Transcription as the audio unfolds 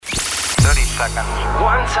seconds.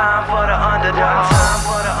 One time for the underdog.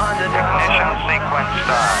 Ignition sequence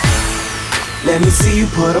start. Let me see you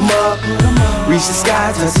put 'em up. Reach the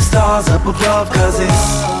sky, touch the stars up above. Cause it's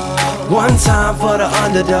one time for the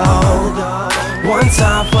underdog. One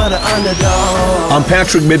time for the underdog. I'm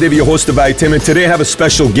Patrick Medivh, your host of ITIM, and today I have a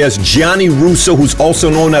special guest, Gianni Russo, who's also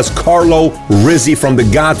known as Carlo Rizzi from The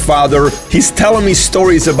Godfather. He's telling me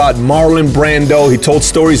stories about Marlon Brando. He told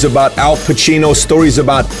stories about Al Pacino, stories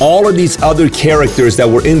about all of these other characters that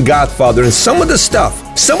were in Godfather, and some of the stuff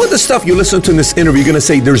you listen to in this interview, you're gonna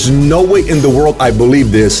say, there's no way in the world I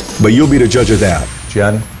believe this, but you'll be the judge of that.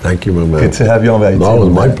 Gianni? Thank you, my man. Good to have you on ITIM. No, it was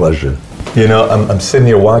my pleasure. You know, I'm sitting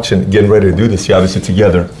here watching, getting ready to do this, obviously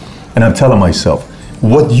together, and I'm telling myself,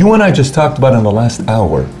 what you and I just talked about in the last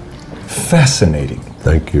hour, fascinating.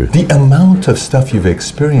 Thank you. The amount of stuff you've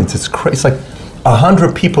experienced, it's crazy. It's like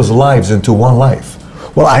 100 people's lives into one life.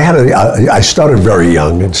 Well, I started very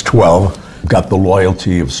young. It's 12. Got the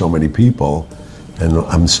loyalty of so many people, and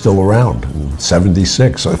I'm still around. I'm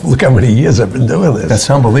 76. So look how many years I've been doing this. That's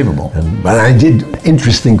unbelievable. But I did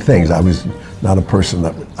interesting things. I was not a person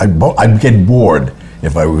that I'd get bored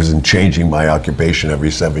if I wasn't changing my occupation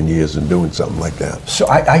every 7 years and doing something like that. So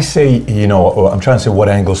I say, you know, I'm trying to say what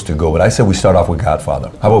angles to go, but I say we start off with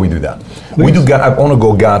Godfather. How about we do that? Please. I want to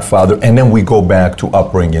go Godfather, and then we go back to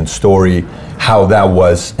upbringing, story, how that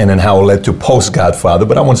was, and then how it led to post-Godfather,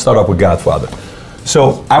 but I want to start off with Godfather.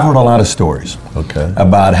 So I've heard a lot of stories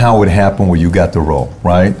about how it happened where you got the role,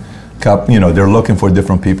 right? You know, they're looking for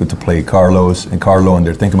different people to play Carlo, and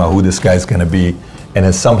they're thinking about who this guy's going to be, and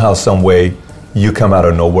then somehow, some way, you come out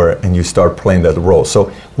of nowhere and you start playing that role. So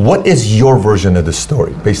what is your version of the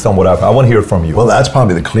story, based on what I want to hear from you? Well, that's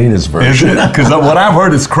probably the cleanest version. Because what I've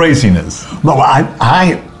heard is craziness. No,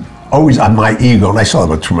 I always, on my ego, and I still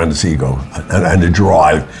have a tremendous ego, and a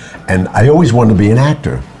drive, and I always wanted to be an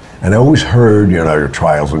actor. And I always heard, you know, your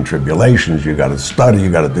trials and tribulations, you got to study, you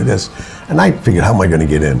got to do this. And I figured, how am I going to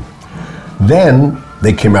get in? Then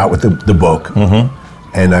they came out with the book,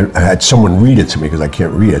 and I had someone read it to me because I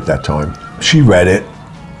can't read at that time. She read it,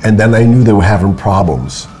 and then I knew they were having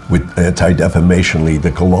problems with Anti-Defamation League, the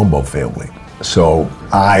Colombo family. So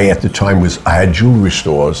I, at the time, I had jewelry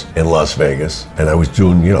stores in Las Vegas, and I was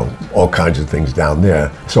doing, you know, all kinds of things down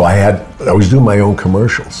there. So I was doing my own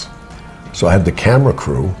commercials. So I had the camera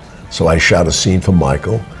crew, so I shot a scene for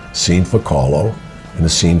Michael, scene for Carlo, and a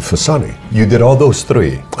scene for Sonny. You did all those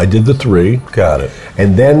three? I did the three. Got it.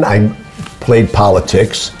 And then I played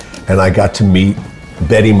politics, and I got to meet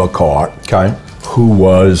Betty McCart, who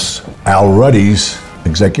was Al Ruddy's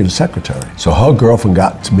executive secretary. So her girlfriend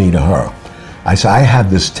got me to her. I said, I had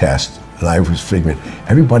this test, and I was figuring,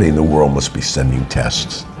 everybody in the world must be sending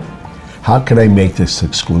tests. How can I make this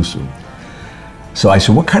exclusive? So I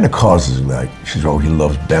said, what kind of cars does he like? She said, oh, he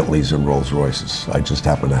loves Bentleys and Rolls Royces. I just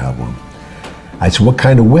happen to have one. I said, what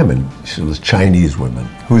kind of women? She said, it was Chinese women.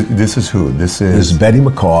 This is who? This is Betty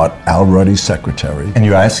McCart, Al Ruddy's secretary. And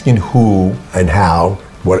you're asking who and how,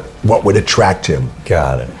 what would attract him.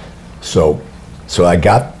 Got it. So I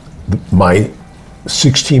got my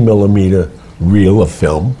 16 millimeter reel of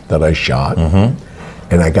film that I shot,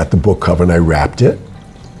 and I got the book cover and I wrapped it,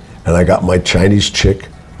 and I got my Chinese chick.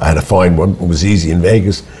 I had to find one. It was easy in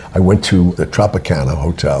Vegas. I went to the Tropicana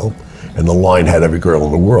Hotel, and the line had every girl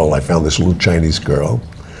in the world. I found this little Chinese girl.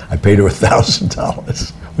 I paid her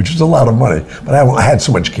 $1,000, which was a lot of money. But I had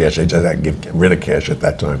so much cash, I just had to get rid of cash at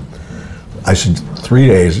that time. I said, 3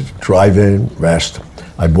 days, drive in, rest.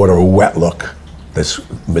 I bought her a wet look. This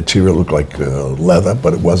material looked like leather,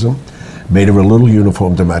 but it wasn't. Made her a little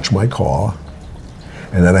uniform to match my car.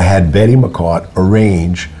 And then I had Betty McCart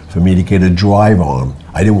arrange for me to get a drive on.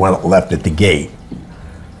 I didn't want it left at the gate.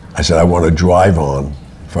 I said, I want a drive on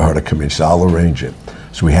for her to come in. She said, I'll arrange it.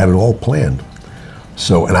 So we had it all planned.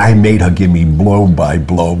 So, and I made her give me blow by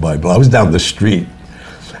blow by blow. I was down the street.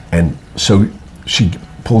 And so she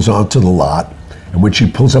pulls onto the lot, and when she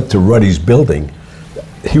pulls up to Ruddy's building,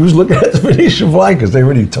 he was looking at the Venetian flag because they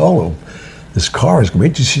already told him, this car is going,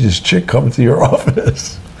 wait till you see this chick coming to your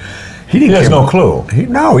office. He has no clue. He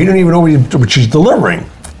didn't even know what she's delivering.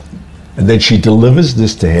 And then she delivers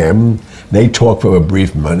this to him. They talk for a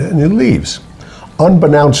brief minute, and he leaves.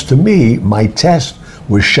 Unbeknownst to me, my test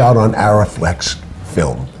was shot on Araflex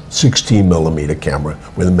film, 16 millimeter camera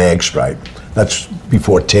with a mag stripe. That's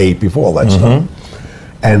before tape, before all that stuff.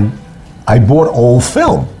 And I bought old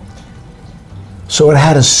film. So it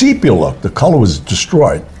had a sepia look. The color was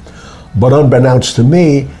destroyed. But unbeknownst to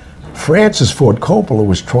me, Francis Ford Coppola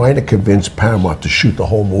was trying to convince Paramount to shoot the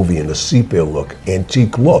whole movie in a sepia look,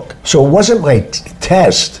 antique look. So it wasn't my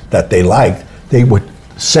test that they liked. They were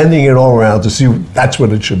sending it all around to see that's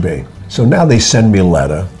what it should be. So now they send me a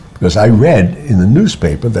letter, because I read in the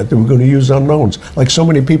newspaper that they were going to use unknowns. Like so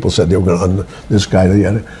many people said they were going to, this guy, the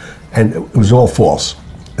other, and it was all false.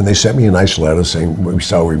 And they sent me a nice letter saying, we're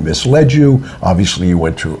sorry we misled you. Obviously you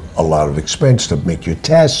went through a lot of expense to make your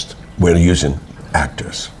test. We're using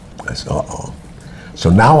actors. I said, uh-oh. So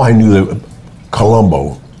now I knew that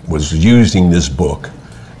Columbo was using this book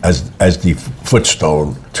as the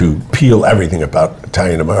footstone to peel everything about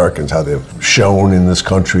Italian Americans, how they're shown in this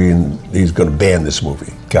country, and he's going to ban this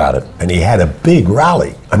movie. Got it. And he had a big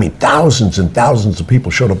rally. I mean, thousands and thousands of people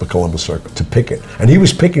showed up at Columbus Circle to picket. And he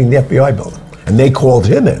was picketing the FBI building. And they called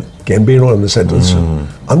him in, Gambino, and they said, listen,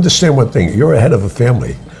 understand one thing, you're a head of a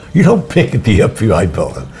family. You don't picket the FBI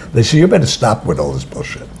building. They said, you better stop with all this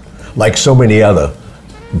bullshit. Like so many other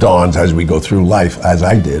dons as we go through life, as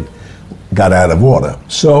I did, got out of order.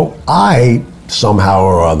 So I, somehow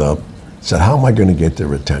or other, said, how am I going to get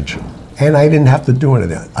their attention? And I didn't have to do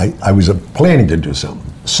anything. I was planning to do something.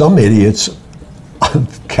 Some idiots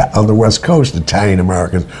on the West Coast, Italian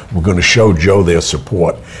Americans, were going to show Joe their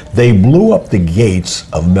support. They blew up the gates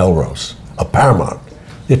of Melrose, of Paramount.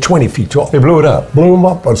 They're 20 feet tall. They blew it up. Blew them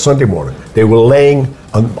up on Sunday morning. They were laying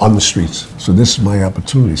on the streets. So this is my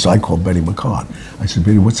opportunity. So I called Betty McCart. I said,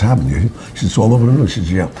 Betty, what's happening? She said, it's all over the news. She said,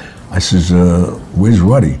 yeah. I says, where's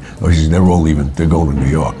Ruddy? Oh, she says, they're all leaving. They're going to New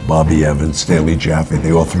York. Bobby Evans, Stanley Jaffe,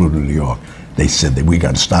 they all flew to New York. They said that we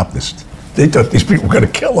got to stop this. They thought these people were going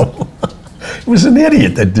to kill him. It was an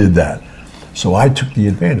idiot that did that. So I took the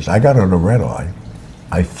advantage. I got on a red eye.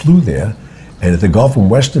 I flew there, and at the Gulf and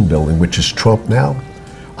Western building, which is Trump now,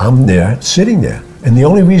 I'm there, sitting there. And the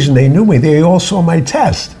only reason they knew me, they all saw my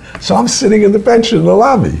test. So I'm sitting in the bench in the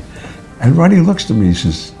lobby. And Ruddy looks to me, he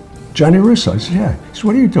says, Johnny Russo. I said, yeah. He said,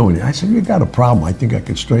 what are you doing here? I said, you got a problem. I think I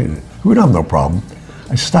can straighten it. We don't have no problem.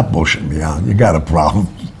 I said, stop bullshitting me out. You got a problem.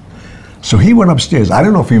 So he went upstairs. I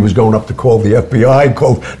don't know if he was going up to call the FBI,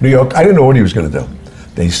 call New York. I didn't know what he was going to do.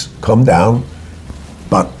 They come down.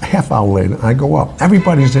 About a half hour later, I go up.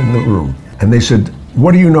 Everybody's in the room. And they said,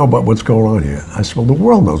 what do you know about what's going on here? I said, well, the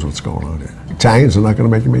world knows what's going on here. Italians are not going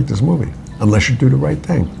to make you make this movie unless you do the right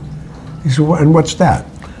thing. He said, well, and what's that?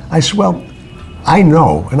 I said, well, I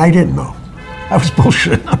know, and I didn't know. That was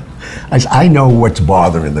bullshit. I said, I know what's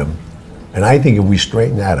bothering them. And I think if we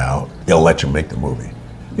straighten that out, they'll let you make the movie.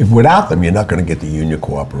 If without them, you're not going to get the union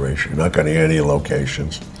cooperation. You're not going to get any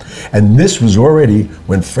locations. And this was already,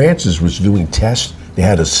 when Francis was doing tests, they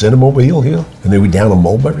had a Cinemobile here, and they were down on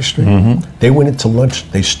Mulberry Street. Mm-hmm. They went into lunch,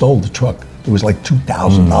 they stole the truck. It was like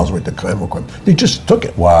 $2,000 worth of camera equipment. They just took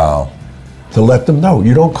it. Wow. To let them know,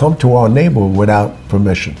 you don't come to our neighborhood without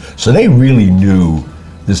permission. So they really knew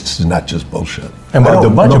this is not just bullshit. And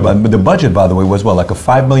the budget, by the way, was what, like a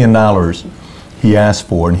 $5 million he asked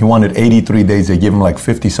for, and he wanted 83 days. They gave him like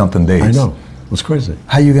 50-something days. I know. It was crazy.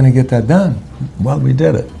 How are you going to get that done? Well, we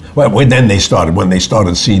did it. Well, when they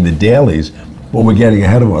started seeing the dailies, well, we're getting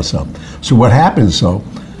ahead of ourselves. So what happens,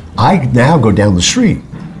 I now go down the street,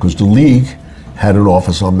 because the League had an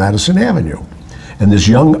office on Madison Avenue. And this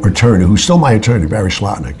young attorney, who's still my attorney, Barry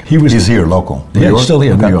Slotnick. He's here, local. Yeah, he's still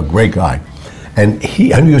here in New York, great guy. And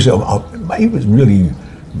he was really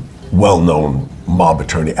well-known mob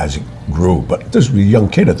attorney as he grew, but this was a young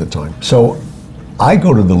kid at the time. So I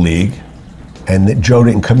go to the League, and Joe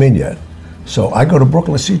didn't come in yet. So I go to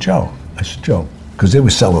Brooklyn to see Joe. I said, Joe, because they were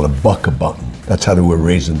selling $1 a button. That's how they were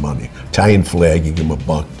raising money. Italian flag, you give them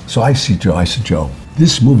 $1. So I see Joe, I said, Joe,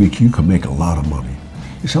 this movie, you can make a lot of money.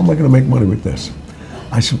 He said, I'm not gonna make money with this.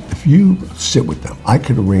 I said, if you sit with them, I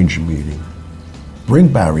could arrange a meeting,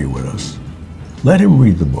 bring Barry with us, let him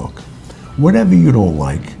read the book. Whatever you don't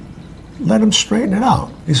like, let him straighten it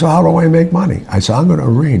out. He said, how do I make money? I said, I'm gonna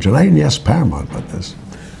arrange, and I didn't ask Paramount about this.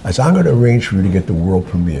 I said, I'm gonna arrange for you to get the world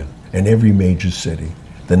premiere in every major city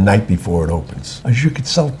the night before it opens. I said, you could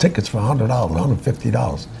sell tickets for $100,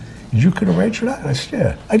 $150. You could arrange for that? I said,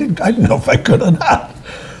 yeah. I didn't know if I could or not.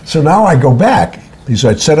 So now I go back. He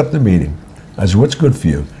said, set up the meeting. I said, what's good for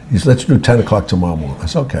you? He said, let's do 10 o'clock tomorrow morning. I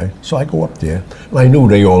said, okay. So I go up there, and I knew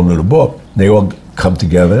they all knew the book. They all come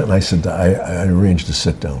together, and I said, I arranged a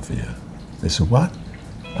sit down for you. They said, what?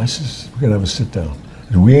 I said, we're gonna have a sit down.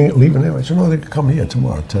 Said, we ain't leaving there. I said, no, they can come here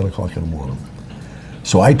tomorrow, 10 o'clock in the morning.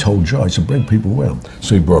 So I told Joe, I said, bring people with him.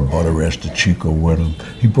 So he brought Butter Ash to Chico with him.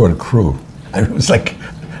 He brought a crew. And it was like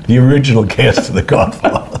the original cast of The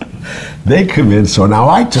Godfather. They come in, so now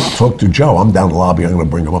I talk to Joe. I'm down the lobby, I'm gonna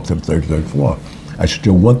bring him up to the 33rd floor. I should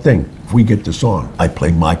do one thing. If we get this on, I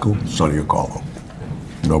play Michael, Sonny or Carlo.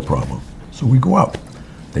 No problem. So we go up.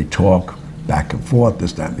 They talk back and forth,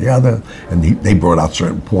 this, that, and the other, and they brought out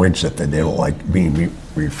certain points that they don't like being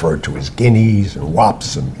referred to as guineas and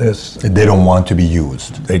wops and this. They don't want to be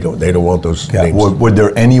used. They don't want those names. Were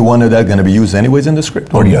there any one of that going to be used anyways in the script?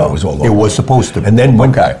 Oh, yeah, it was all over. It was supposed to be. And then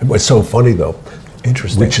it was so funny though.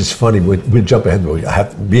 Interesting. Which is funny. We'll jump ahead.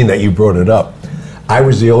 Being that you brought it up, I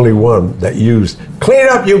was the only one that used "clean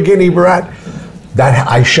up, you guinea brat." That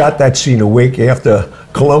I shot that scene a week after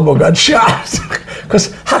Columbo got shot.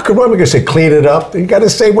 Because how could one going to say "clean it up"? You got to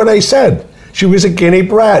say what I said. She was a guinea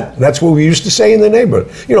brat. That's what we used to say in the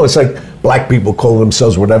neighborhood. You know, it's like black people call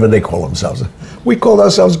themselves whatever they call themselves. We called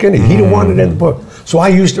ourselves guinea. He didn't want it in the book. So I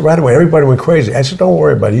used it right away. Everybody went crazy. I said, don't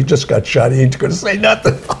worry about it. You just got shot. You ain't going to say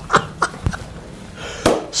nothing.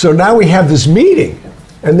 So now we have this meeting,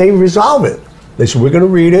 and they resolve it. They said, we're going to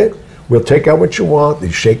read it. We'll take out what you want. They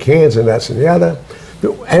shake hands, and that's and the other.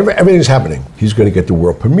 Everything's happening. He's going to get the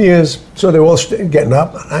world premieres. So they're all getting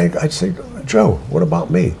up. I'd say, Joe, what about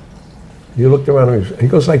me? He looked around and he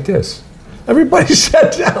goes like this. Everybody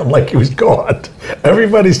sat down like he was God.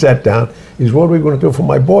 Everybody sat down. He said, what are we going to do for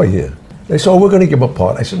my boy here? They said, we're going to give him a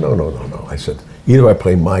part. I said, no. I said, either I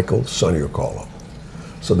play Michael, Sonny, or Carlo.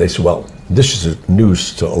 So they said, well, this is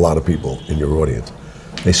news to a lot of people in your audience.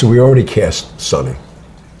 They said, we already cast Sonny.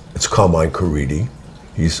 It's Carmine Caridi.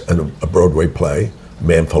 He's in a Broadway play,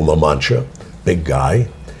 Man from La Mancha, big guy.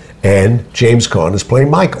 And James Caan is playing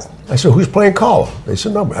Michael. I said, who's playing Carlo? They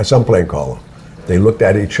said, no. I said, I'm playing Carlo. They looked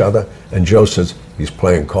at each other, and Joe says, he's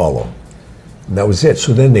playing Carlo. And that was it.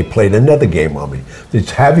 So then they played another game on me. They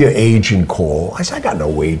said, have your agent call. I said, I got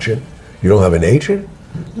no agent. You don't have an agent?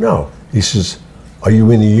 No. He says, are you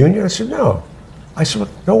in the union? I said, no. I said,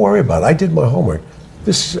 well, don't worry about it. I did my homework.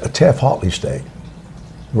 This is a Taft-Hartley state,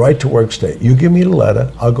 right to work state. You give me the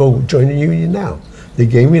letter, I'll go join the union now. They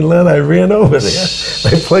gave me the letter, I ran over there.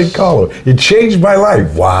 I played Carlo. It changed my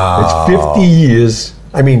life. Wow. It's 50 years.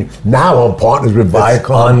 I mean, now I'm partners with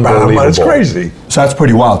Viacom. Unbelievable. It's crazy. So that's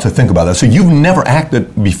pretty wild to think about that. So you've never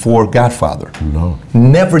acted before Godfather? No.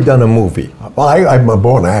 Never done a movie? Well, I'm a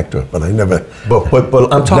born actor, but I never...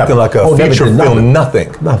 But I'm talking like a feature film,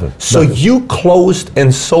 nothing. Nothing. So you closed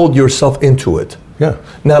and sold yourself into it? Yeah.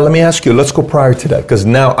 Now let me ask you, let's go prior to that, because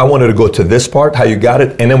now I wanted to go to this part, how you got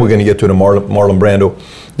it, and then we're going to get to the Marlon Brando,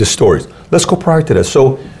 the stories. Let's go prior to that.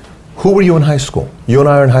 So who were you in high school? You and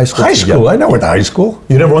I are in high school together. High school? I never went to high school.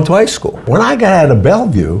 You never went to high school? When I got out of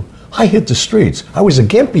Bellevue, I hit the streets. I was a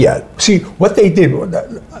gimp yet. See, what they did,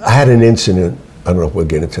 I had an incident, I don't know if we'll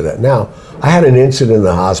get into that now. I had an incident in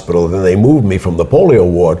the hospital, and then they moved me from the polio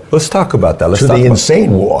ward. Let's talk about that. To the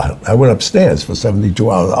insane ward. I went upstairs for 72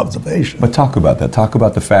 hours observation. But talk about that. Talk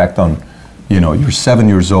about the fact on, you're 7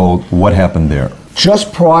 years old. What happened there?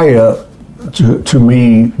 Just prior to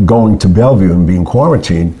me going to Bellevue and being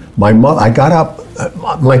quarantined, my mother, I got up,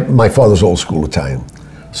 my father's old school Italian.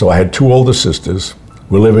 So I had two older sisters.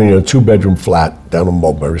 We're living in a 2-bedroom flat down on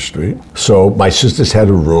Mulberry Street. So my sisters had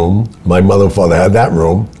a room. My mother and father had that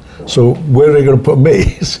room. So where are they going to put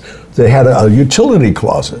me? They had a utility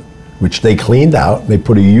closet, which they cleaned out. They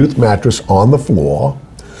put a youth mattress on the floor.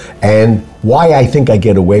 And why I think I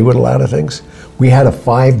get away with a lot of things, we had a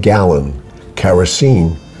 5-gallon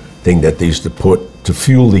kerosene thing that they used to put to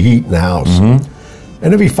fuel the heat in the house. Mm-hmm.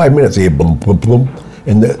 And every 5 minutes they hear boom, boom, boom.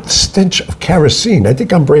 And the stench of kerosene, I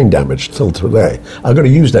think I'm brain damaged till today. I'm going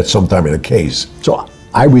to use that sometime in a case. So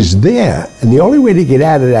I was there, and the only way to get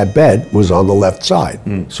out of that bed was on the left side.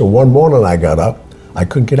 So one morning I got up, I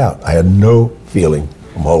couldn't get out. I had no feeling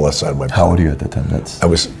on the whole left side of my body. How old were you at that time? I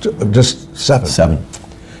was just 7. 7.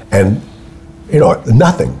 And,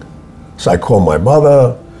 nothing. So I called my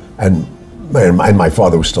mother, and my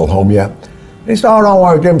father was still home yet. He said, oh, don't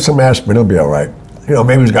worry, give him some aspirin, he'll be all right.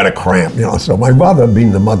 Maybe he's got a cramp, So my mother,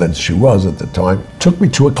 being the mother that she was at the time, took me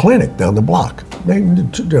to a clinic down the block. I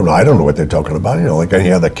don't know what they're talking about, like any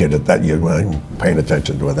other kid at that year, I'm paying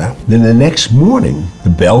attention to that. Then the next morning, the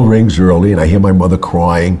bell rings early, and I hear my mother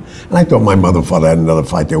crying. And I thought my mother and father had another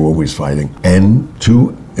fight. They were always fighting. And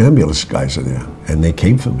 2 ambulance guys are there, and they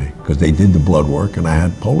came for me because they did the blood work, and I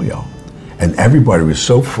had polio. And everybody was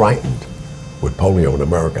so frightened with polio in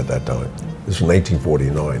America at that time. This was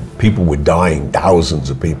 1949. People were dying, thousands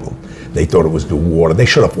of people. They thought it was the water. They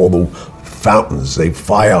shut off all the fountains,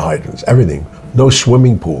 fire hydrants, everything. No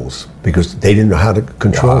swimming pools because they didn't know how to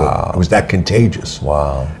control it. It was that contagious.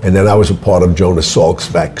 Wow. And then I was a part of Jonas Salk's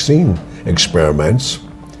vaccine experiments,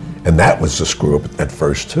 and that was a screw up at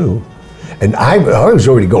first too. And I was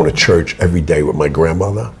already going to church every day with my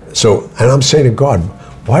grandmother. And I'm saying to God,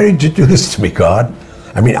 why did you do this to me, God?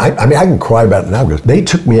 I mean, I can cry about it now because they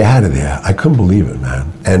took me out of there. I couldn't believe it,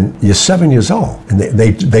 man. And you're 7 years old. And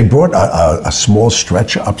they brought a small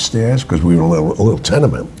stretcher upstairs because we were in a little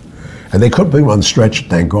tenement. And they couldn't put him on the stretcher,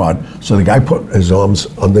 thank God. So the guy put his arms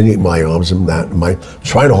underneath my arms and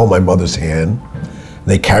trying to hold my mother's hand.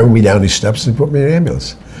 They carried me down these steps and put me in an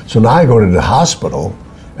ambulance. So now I go to the hospital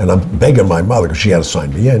and I'm begging my mother, because she had to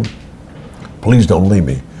sign me in. Please don't leave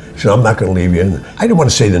me. She said, I'm not going to leave you in. I didn't want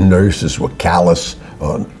to say the nurses were callous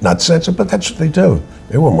or not sensitive, but that's what they do.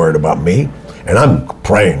 They weren't worried about me. And I'm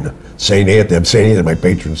praying, St. Anthony, I'm St. Anthony, my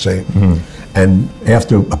patron saint. And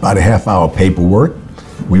after about a half-hour paperwork,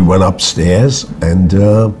 we went upstairs, and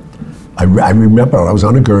I remember I was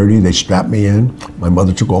on a gurney. They strapped me in. My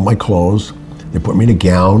mother took all my clothes. They put me in a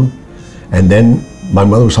gown, and then my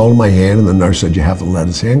mother was holding my hand, and the nurse said, you have to let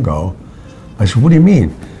his hand go. I said, what do you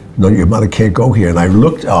mean? No, your mother can't go here. And I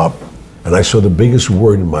looked up, and I saw the biggest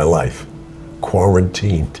word in my life,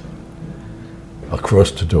 quarantined,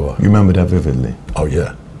 across the door. You remember that vividly? Oh,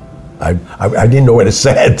 yeah. I didn't know what it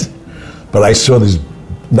said, but I saw this,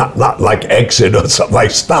 not like exit or something,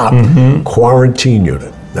 like stop, quarantine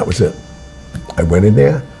unit. That was it. I went in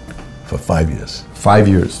there for 5 years. 5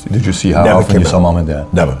 years. Did you see how Never often came you saw out. mom and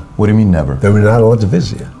dad? Never. What do you mean never? They were not allowed to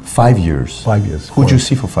visit you. 5 years? 5 years. Who'd you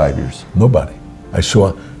see for 5 years? Nobody. I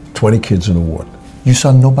saw 20 kids in the ward. You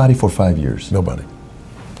saw nobody for 5 years? Nobody.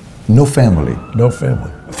 No family? No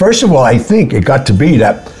family. First of all, I think it got to be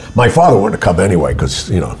that my father wanted to come anyway, because,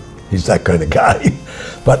 you know, he's that kind of guy.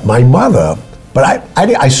 But my mother,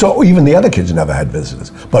 I saw even the other kids never had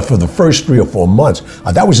visitors. But for the first 3 or 4 months,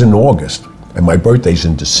 that was in August, and my birthday's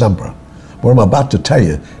in December. What I'm about to tell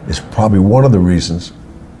you is probably one of the reasons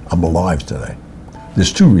I'm alive today.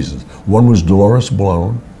 There's 2 reasons. One was Dolores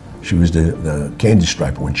Blone. She was the candy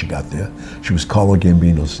striper when she got there. She was Carlo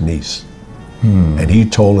Gambino's niece. And he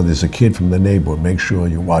told her, there's a kid from the neighborhood, make sure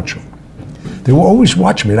you watch him. They were always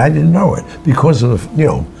watching me, and I didn't know it because of, you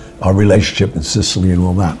know, our relationship in Sicily and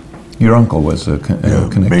all that. Your uncle was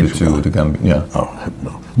connected to the Gambino. Yeah. Oh,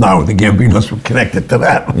 no. No, the Gambinos were connected to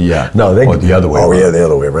that. Yeah. No, they. Or the other way around. around. Yeah, the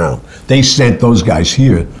other way around. They sent those guys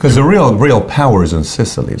here. Because the real power is in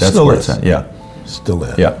Sicily. That's Still where is. it's at. Yeah. Still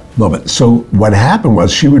there. Yeah. No, but so what happened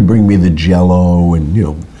was she would bring me the Jell-O and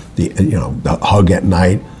the hug at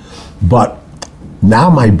night, but now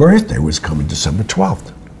my birthday was coming December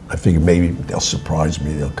 12th. I figured maybe they'll surprise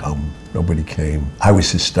me. They'll come. Nobody came. I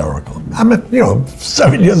was hysterical. I'm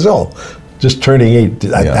 7 years old, just turning 8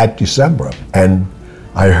 that December, and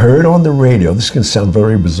I heard on the radio. This can sound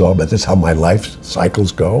very bizarre, but that's how my life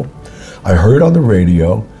cycles go. I heard on the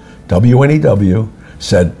radio, WNEW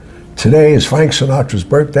said, today is Frank Sinatra's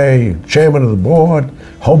birthday, chairman of the board,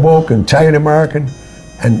 Hoboken, Italian-American,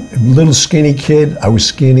 and little skinny kid. I was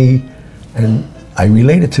skinny, and I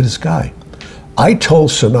related to this guy. I told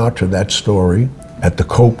Sinatra that story at the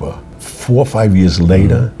Copa 4 or 5 years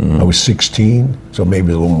later. I was 16, so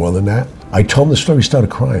maybe a little more than that. I told him the story, he started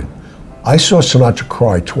crying. I saw Sinatra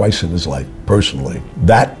cry twice in his life, personally.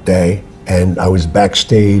 That day, and I was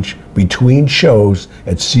backstage between shows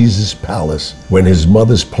at Caesar's Palace when his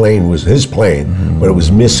mother's plane was his plane, but it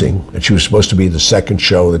was missing, and she was supposed to be the second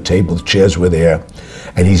show. The table, the chairs were there,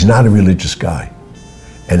 and he's not a religious guy.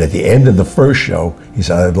 And at the end of the first show, he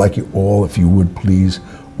said, I'd like you all, if you would please,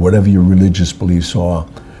 whatever your religious beliefs are,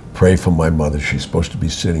 pray for my mother. She's supposed to be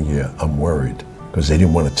sitting here. I'm worried. Because they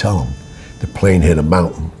didn't want to tell him. The plane hit a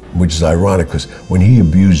mountain, which is ironic, because when he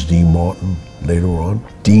abused Dean Martin later on,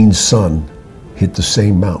 Dean's son hit the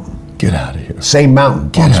same mountain. Get out of here. Same mountain.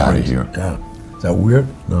 Get out of here. Yeah. Is that weird?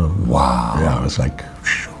 No. Wow. Yeah, it was like,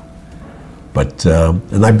 phew. But,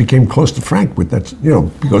 and I became close to Frank with that,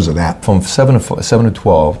 because of that. From 7 to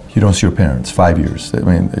 12, you don't see your parents, 5 years. I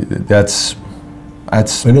mean, that's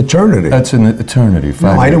an eternity. That's an eternity. 5 No,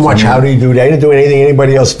 I didn't years. watch How Do You Do That. I didn't do anything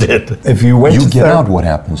anybody else did. If you went You to get out, what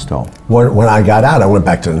happens though? When I got out, I went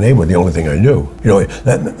back to the neighborhood, the only thing I knew.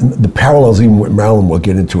 The parallels even with Marilyn, we'll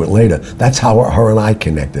get into it later. That's how her and I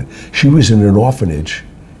connected. She was in an orphanage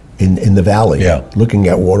in the valley, looking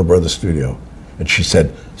at Warner Brothers studio. And she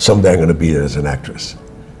said, someday I'm going to be there as an actress.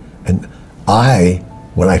 And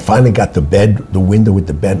when I finally got the window with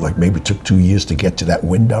the bed, like maybe it took 2 years to get to that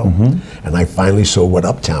window, and I finally saw what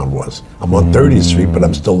Uptown was. I'm on 30th Street, but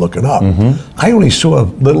I'm still looking up. I only saw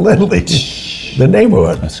Little Italy, the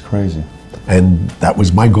neighborhood. That's crazy. And that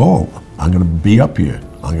was my goal. I'm going to be up here.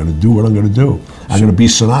 I'm going to do what I'm going to do. I'm going to be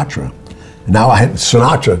Sinatra. And now I had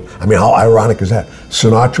Sinatra. I mean, how ironic is that?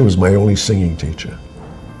 Sinatra was my only singing teacher.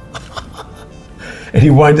 And he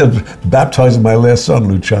wound up baptizing my last son,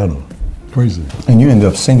 Luciano. Crazy. And you end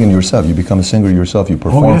up singing yourself. You become a singer yourself. You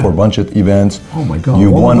perform for a bunch of events. Oh my God. You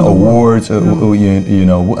won awards. You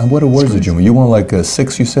know, what awards did you win? You won like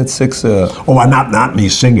 6, you said 6? Not me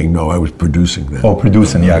singing, no, I was producing them. Oh,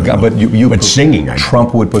 producing, yeah. But But singing.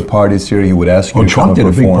 Trump would put parties here. He would ask you to Trump come did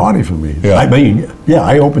and perform. a big party for me. Yeah. I mean,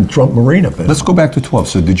 I opened Trump Marina for him. Let's go back to 12.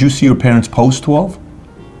 So did you see your parents post 12?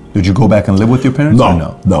 Did you go back and live with your parents? Or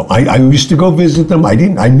no. No. I used to go visit them. I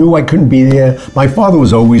knew I couldn't be there. My father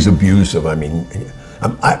was always abusive. I mean,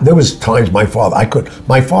 there was times my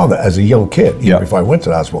father as a young kid, before I went to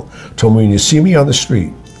the hospital, told me, when you see me on the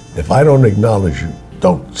street, if I don't acknowledge you,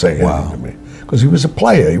 don't say anything to me. Because he was a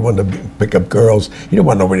player. He wanted to pick up girls. He didn't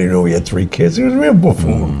want nobody to know he had 3 kids. He was a real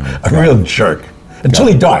buffoon, a real jerk. Until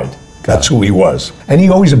he died. That's who he was. And he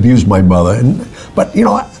always abused my mother. But you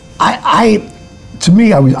know, to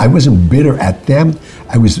me, I wasn't bitter at them.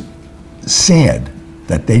 I was sad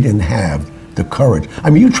that they didn't have the courage.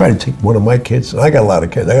 I mean, you try to take one of my kids, and I got a lot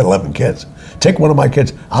of kids. I got 11 kids. Take one of my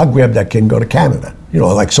kids, I'll grab that kid and go to Canada. You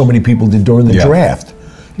know, like so many people did during the draft.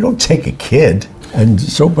 You don't take a kid. And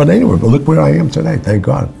so, but anyway, but look where I am today, thank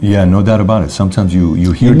God. Yeah, no doubt about it. Sometimes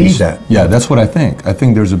you hear need these, that. Yeah, that's what I think. I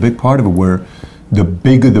think there's a big part of it where the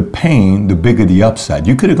bigger the pain, the bigger the upside.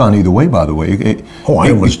 You could have gone either way, by the way.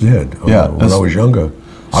 I almost did. Yeah, when I was younger.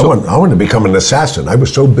 I wanted to become an assassin. I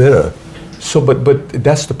was so bitter. So, but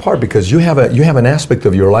that's the part, because you have an aspect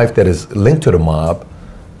of your life that is linked to the mob,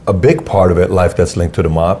 a big part of it, life that's linked to the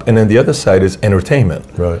mob, and then the other side is entertainment.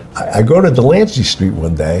 Right. I go to Delancey Street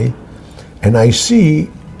one day, and I see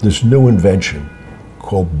this new invention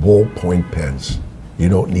called ballpoint pens. You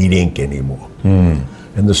don't need ink anymore.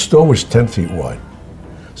 And the store was 10 feet wide.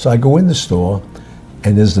 So I go in the store,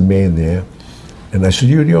 and there's the man there, and I said,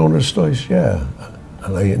 "You're the owner of the store?" He said, "Yeah."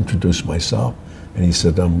 And I introduced myself, and he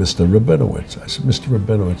said, "I'm Mr. Rabinowitz." I said, "Mr.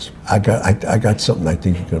 Rabinowitz, I got something I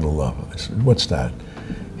think you're gonna love." I said, "What's that?"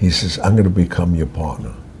 He says, "I'm gonna become your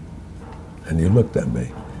partner." And he looked at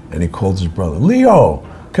me, and he called his brother, "Leo,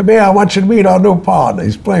 come here, I want you to meet our new partner."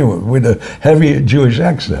 He's playing with a heavy Jewish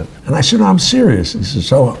accent. And I said, "No, I'm serious." He said,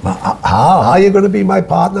 "So how are you gonna be my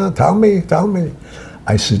partner? Tell me.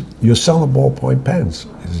 I said, "You're selling ballpoint pens."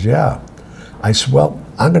 He says, "Yeah." I said, "Well,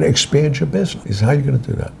 I'm gonna expand your business." He said, "How are you gonna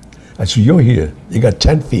do that?" I said, "You're here, you got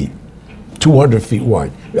 10 feet, 200 feet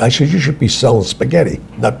wide." I said, "You should be selling spaghetti,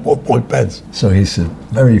 not ballpoint pens." So he said,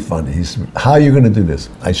 very funny, he said, "How are you gonna do this?"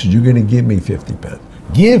 I said, "You're gonna give me 50 pens."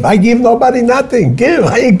 "Give? I give nobody nothing. Give,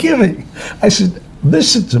 I ain't giving." I said,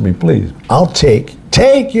 "Listen to me, please. I'll take,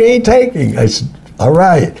 you ain't taking." I said, "All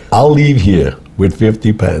right, I'll leave here with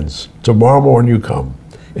 50 pens. Tomorrow morning you come.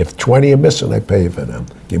 If 20 are missing, I pay you for them.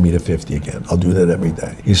 Give me the 50 again. I'll do that every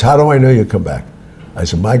day." He said, "How do I know you'll come back?" I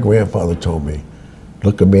said, "My grandfather told me,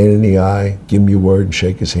 look a man in the eye, give him your word, and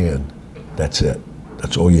shake his hand. That's it.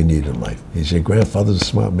 That's all you need in life." He said, "Grandfather's a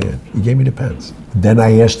smart man." He gave me the pens. Then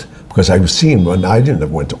I asked, because I was seeing when I didn't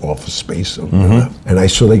went to Office Space, and I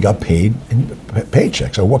saw they got paid in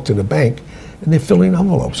paychecks. I walked to the bank, and they're filling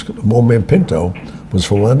envelopes. Old man Pinto was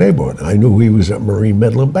from our neighborhood. I knew he was at Marine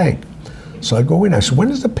Midland Bank. So I go in, I said, "When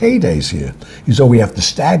is the paydays here?" He said, "Oh, we have to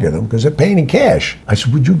stagger them because they're paying in cash." I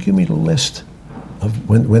said, "Would you give me the list of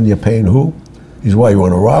when you're paying who?" He said, "Why, you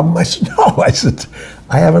want to rob them?" I said, "No." I said,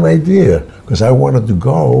 "I have an idea, because I wanted to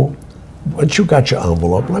go. Once you got your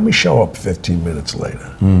envelope, let me show up 15 minutes later."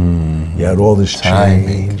 You had all this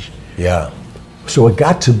change. Yeah. So it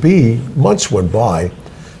got to be, months went by,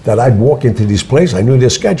 that I'd walk into these places. I knew their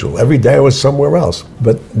schedule. Every day I was somewhere else.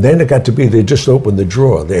 But then it got to be, they just opened the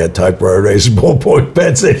drawer. They had typewriters, ballpoint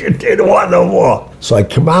pens. They didn't want no more. So I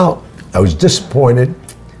come out. I was disappointed.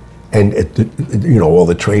 And all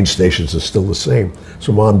the train stations are still the same.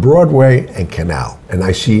 So I'm on Broadway and Canal. And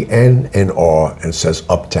I see N and R, and it says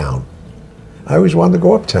Uptown. I always wanted to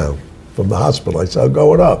go uptown from the hospital. I said, "I'm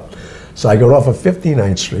going up." So I got off of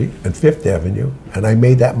 59th Street and 5th Avenue, and I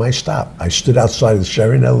made that my stop. I stood outside the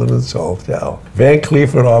Sheraton Elevator's Hotel. Van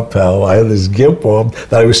Cleef and Arpels. I had this gimp on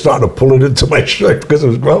that I was starting to pull it into my shirt because it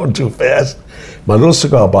was growing too fast. My little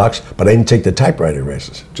cigar box, but I didn't take the typewriter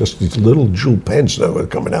erasers. Just these little jewel pens that were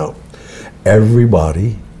coming out.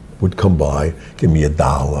 Everybody would come by, give me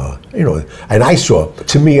 $1, And I saw,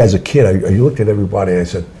 to me as a kid, I looked at everybody and I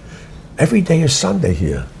said, "Every day is Sunday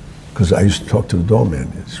here." Because I used to talk to the doorman.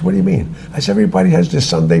 He said, "What do you mean?" I said, "Everybody has their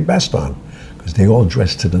Sunday best on." Because they all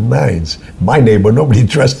dressed to the nines. My neighbor, nobody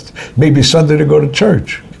dressed, maybe Sunday to go to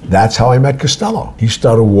church. That's how I met Costello. He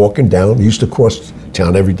started walking down. He used to cross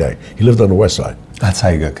town every day. He lived on the west side. That's how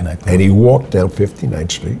you got connected. And he walked down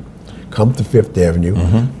 59th Street, come to 5th Avenue,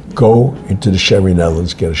 go into the Sheraton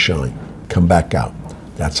Ellens, get a shine, come back out.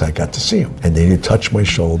 That's how I got to see him. And then he'd touch my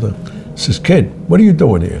shoulder, Says, kid, what are you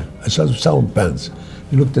doing here? I said, I'm selling pens.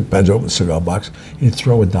 He looked at pens, opened the cigar box. He'd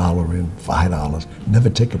throw $1 in, $5, never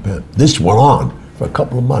take a pen. This went on for a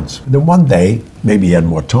couple of months. And then one day, maybe he had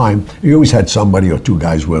more time, he always had somebody or two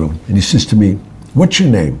guys with him. And he says to me, what's your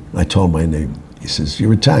name? And I told him my name. He says,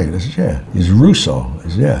 you're Italian. I said, yeah. He's Russo. I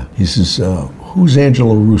said, yeah. He says, who's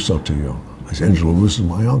Angelo Russo to you? I said, Angelo Russo's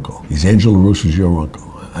my uncle. He's Angelo Russo's your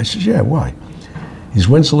uncle. I said, yeah, why? He says,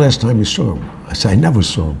 when's the last time you saw him? I said, I never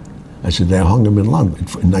saw him. I said, they hung him in London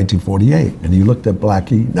in 1948. And he looked at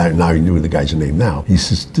Blackie. Now he knew the guy's name now. He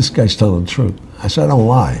says, this guy's telling the truth. I said, I don't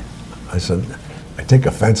lie. I said, I take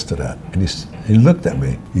offense to that. And he looked at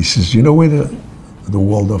me. He says, you know where the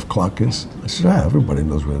Waldorf clock is? I said, yeah, everybody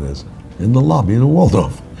knows where it is. In the lobby of the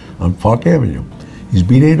Waldorf on Park Avenue. He's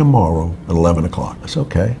be there tomorrow at 11 o'clock. I said,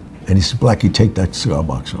 okay. And he said, Blackie, take that cigar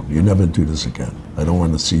box home. You never do this again. I don't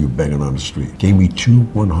want to see you begging on the street. Gave me 2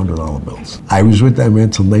 $100 bills. I was with that man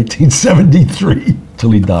until 1973,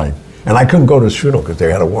 till he died. And I couldn't go to his funeral because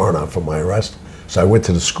they had a warrant out for my arrest. So I went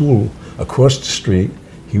to the school across the street.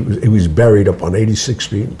 He was buried up on 86th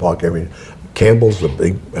Street in Park Avenue. Campbell's,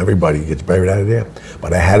 everybody gets buried out of there.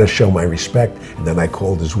 But I had to show my respect. And then I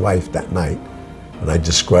called his wife that night. And I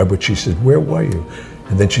described what she said, where were you?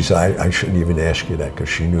 And then she said, I shouldn't even ask you that because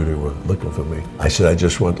she knew they were looking for me. I said, I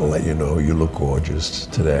just want to let you know you look gorgeous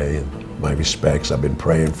today and my respects. I've been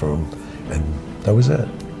praying for him. And that was it.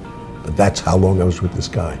 But that's how long I was with this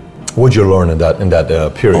guy. What'd you learn in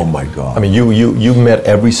that period? Oh my God. I mean, you met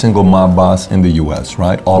every single mob boss in the U.S.,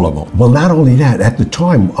 right? All of them. Well, not only that, at the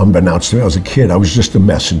time, unbeknownst to me, I was a kid, I was just a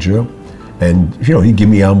messenger. And, you know, he'd give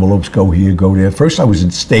me envelopes, go here, go there. First,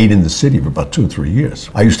 stayed in the city for about 2 or 3 years.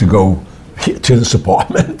 I used to go to this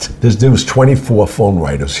apartment. There was 24 phone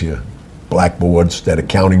writers here, blackboards, that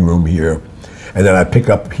accounting room here. And then I'd pick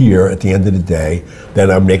up here at the end of the day. Then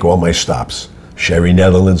I'd make all my stops. Sherry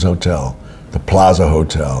Netherlands Hotel, the Plaza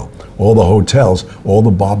Hotel, all the hotels, all the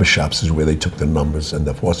barbershops is where they took the numbers and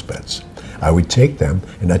the horse bets. I would take them,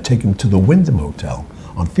 and I'd take them to the Wyndham Hotel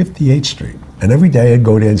on 58th Street. And every day I'd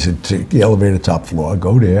go there and take the elevator top floor, I'd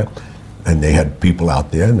go there, and they had people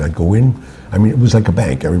out there, and I'd go in. I mean, it was like a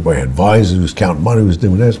bank. Everybody had advisors, was counting money, was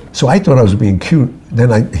doing this. So I thought I was being cute.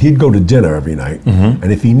 Then he'd go to dinner every night,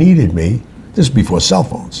 and if he needed me, this is before cell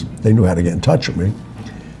phones, they knew how to get in touch with me,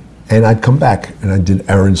 and I'd come back, and I did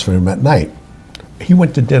errands for him at night. He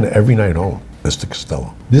went to dinner every night home, Mr.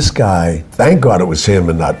 Costello. This guy, thank God it was him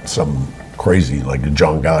and not some crazy like a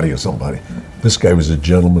John Gotti or somebody. This guy was a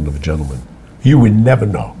gentleman of a gentleman. You would never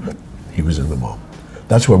know he was in the mob.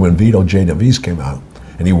 That's why when Vito J. DeVries came out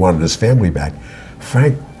and he wanted his family back,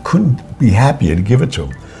 Frank couldn't be happier to give it to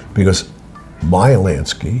him because Meyer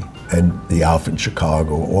Lansky and the Alf in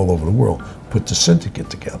Chicago, all over the world, put the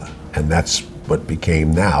syndicate together. And that's what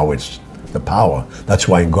became now, it's the power. That's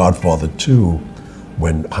why in Godfather 2,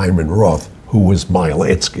 when Hyman Roth, who was Meyer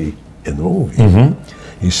Lansky in the movie,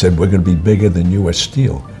 he said, we're going to be bigger than U.S.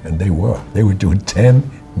 Steel. And they were. They were doing $10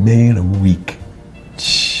 million a week.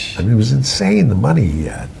 I mean, it was insane, the money he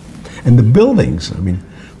had. And the buildings, I mean,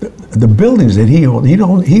 the buildings that he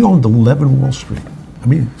owned 11 Wall Street. I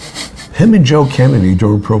mean, him and Joe Kennedy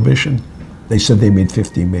during Prohibition, they said they made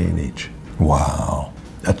 $15 million each. Wow.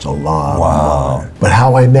 That's a lot. Wow. But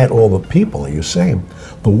how I met all the people, you're saying,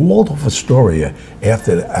 the Waldorf Astoria,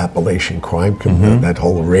 after the Appalachian crime, that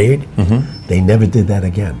whole raid, they never did that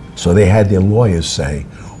again. So they had their lawyers say,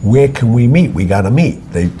 where can we meet? We got to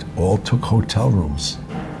meet. They all took hotel rooms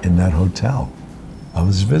in that hotel. I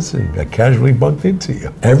was visiting. I casually bumped into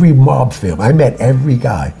you. Every mob film, I met every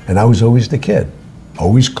guy, and I was always the kid.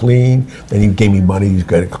 Always clean. Then he gave me money. He's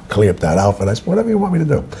got to clean up that outfit. I said, whatever you want me to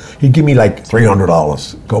do. He'd give me like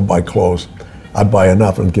 $300. Go buy clothes. I'd buy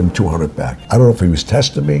enough and give him $200 back. I don't know if he was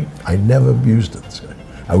testing me. I never abused it.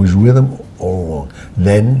 I was with him all along.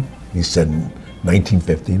 Then he said in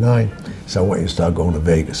 1959, so I want you to start going to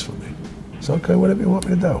Vegas for me. So okay, whatever you want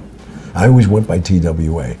me to do. I always went by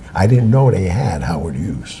TWA. I didn't know they had Howard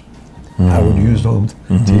Hughes. Howard Hughes owned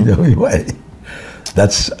TWA.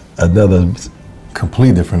 That's another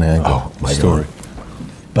complete different angle story.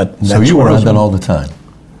 But so you were around them all the time.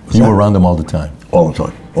 You were around them all the time. All the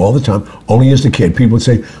time. All the time. Only as the kid. People would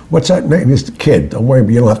say, what's that name? It's the kid. Don't worry,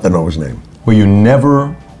 you don't have to know his name. Well, you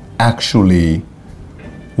never actually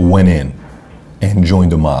went in and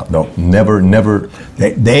joined the mob. No. Never.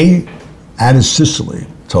 They out of Sicily,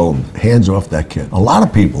 told him, hands off that kid. A lot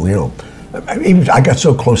of people, you know, I got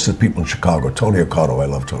so close to people in Chicago. Tony Accardo, I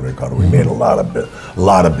love Tony Accardo. We made a lot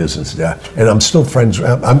of business there, and I'm still friends.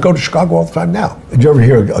 I'm going to Chicago all the time now. Did you ever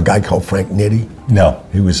hear a guy called Frank Nitti? No.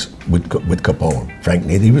 He was with Capone. Frank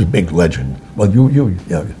Nitti, he was a big legend. Well, you're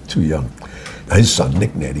too young. his son,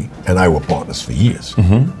 Nick Nitti, and I were partners for years.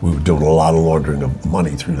 We were doing a lot of laundering of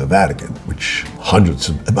money through the Vatican, which hundreds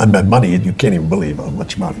of money, you can't even believe how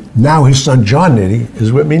much money. Now his son, John Nitti,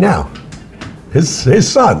 is with me now. His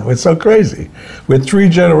son, it's so crazy. We're 3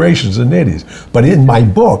 generations of Nitties. But in my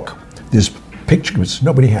book, there's pictures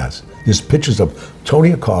nobody has. There's pictures of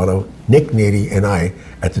Tony Accardo, Nick Nitti, and I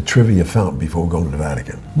at the trivia fountain before going to the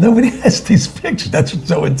Vatican. Nobody has these pictures. That's what's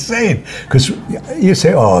so insane. Because you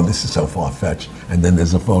say, oh, this is so far-fetched. And then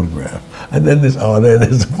there's a photograph. And then there's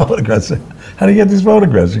a photograph. So, how do you get these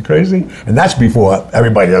photographs? You crazy? And that's before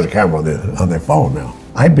everybody has a camera on their phone now.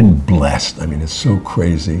 I've been blessed. I mean, it's so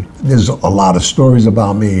crazy. There's a lot of stories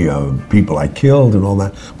about me, people I killed and all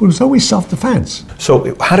that, but it was always self-defense.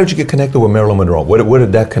 So how did you get connected with Marilyn Monroe? Where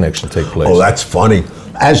did that connection take place? Oh, that's funny.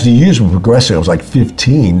 As the years were progressing, I was like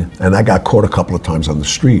 15, and I got caught a couple of times on the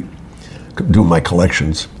street doing my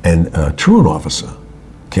collections, and a truant officer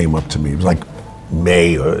came up to me. It was like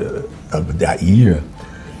May of that year,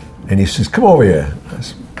 and he says, come over here. I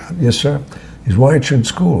said, yes, sir. He said, why aren't you in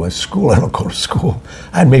school? I said, school? I don't go to school.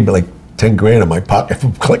 I had maybe like 10 grand in my pocket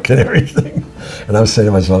from clicking everything. And I was saying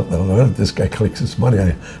to myself, oh, if this guy clicks this money,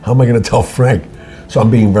 how am I going to tell Frank? So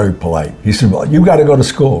I'm being very polite. He said, well, you got to go to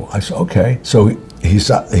school. I said, okay. So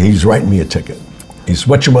he's writing me a ticket. He said,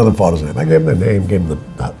 what's your mother and father's name? I gave him the name, gave him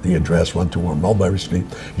the address, 121 Mulberry Street.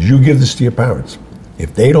 You give this to your parents.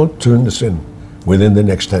 If they don't turn this in within the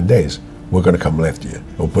next 10 days, we're going to come after you.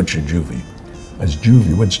 We'll put you in juvie. I said,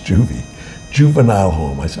 juvie? What's juvie? Juvenile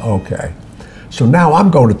home. I said, okay. So now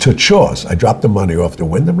I'm going to Toots Shor's. I drop the money off the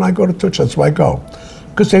window and I go to Toots. That's where I go.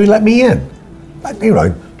 Because they let me in. You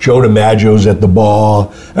know, Joe DiMaggio's at the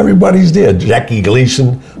bar. Everybody's there. Jackie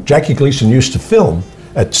Gleason used to film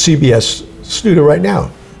at CBS studio right now.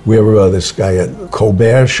 Where this guy at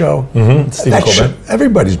Colbert show. Stephen Colbert.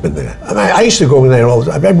 Everybody's been there. I mean, I used to go in there all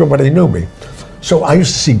the time. Everybody knew me. So I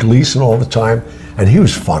used to see Gleason all the time. And he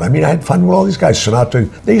was fun. I mean, I had fun with all these guys.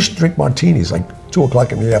 Sinatra, they used to drink martinis like 2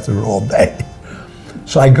 o'clock in the afternoon all day.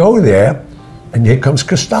 So I go there, and here comes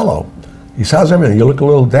Costello. He says, how's everything? You look a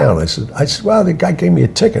little down. I said, well, the guy gave me a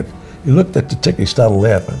ticket. He looked at the ticket, he started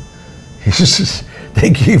laughing. He says, they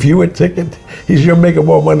gave you a ticket? He said, you're making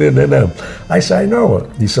more money than them. I said, I know.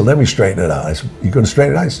 He said, let me straighten it out. I said, you going to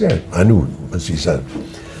straighten it out? I said, yeah. I knew what he said.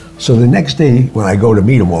 So the next day, when I go to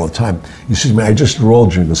meet him all the time, he says, man, I just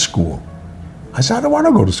enrolled you in the school. I said, I don't want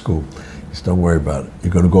to go to school. He said, don't worry about it.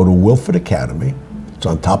 You're going to go to Wilford Academy. It's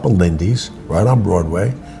on top of Lindy's, right on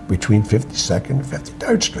Broadway, between 52nd and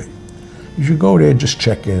 53rd Street. You should go there, just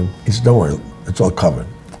check in. He said, don't worry, it's all covered.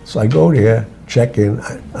 So I go there, check in.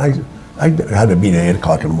 I had to meet at 8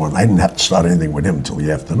 o'clock in the morning. I didn't have to start anything with him until the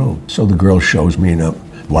afternoon. So the girl shows me,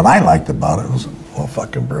 what I liked about it was all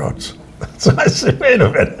fucking broads. So I said, wait a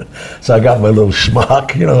minute. So I got my little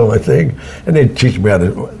schmuck, my thing, and they teach me how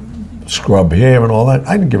to scrub hair and all that.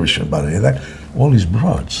 I didn't give a shit about any of that. All these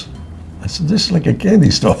broads. I said, this is like a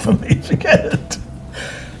candy store for me, forget it.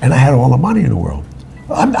 And I had all the money in the world.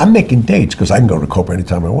 I'm making dates because I can go to Copa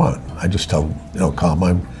anytime I want. I just tell them,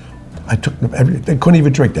 Carl, I took them they couldn't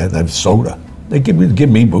even drink that. They had soda. They give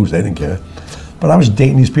me booze, they didn't care. But I was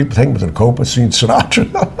dating these people, taking them to the Copa, seeing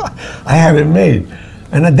Sinatra. I had it made.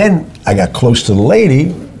 And then I got close to the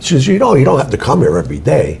lady. She says, you don't have to come here every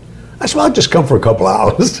day. I said, well, I'll just come for a couple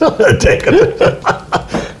hours. Take it.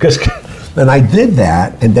 And I did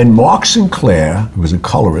that, and then Mark Sinclair, who was a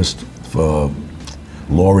colorist for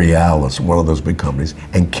L'Oreal, or one of those big companies,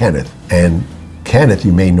 and Kenneth. And Kenneth,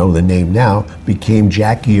 you may know the name now, became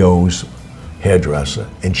Jackie O's hairdresser,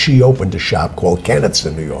 and she opened a shop called Kenneth's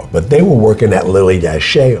in New York. But they were working at Lily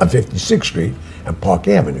Daché on 56th Street and Park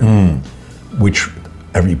Avenue, which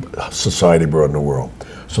every society brought in the world.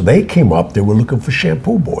 So they came up, they were looking for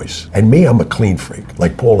shampoo boys. And me, I'm a clean freak.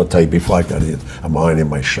 Like Paul will tell you before I got here, I'm ironing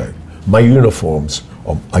my shirt. My uniforms,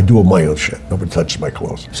 I do my own shit. Nobody touches my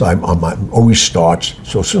clothes. So I'm always starched.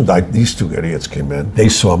 So as soon as these 2 idiots came in, they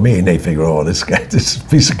saw me and they figured, oh, this guy, this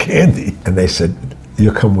piece of candy. And they said,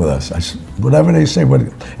 you come with us. I said, whatever they say.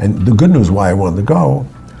 And the good news why I wanted to go,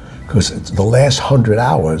 because the last 100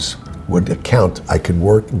 hours would count. I could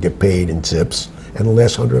work and get paid in tips. And the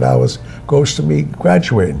last 100 hours goes to me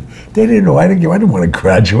graduating. They didn't know, I didn't want to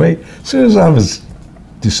graduate. As soon as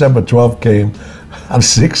December 12th came, I'm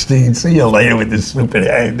 16, see you later with this stupid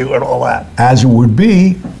hair, doing all that. As it would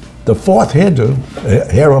be, the 4th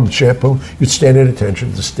hair shampoo, you'd stand at attention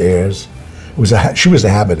at the stairs. She was a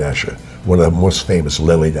haberdasher, one of the most famous,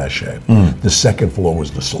 Lily Daché. The 2nd floor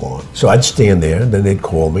was the salon. So I'd stand there, and then they'd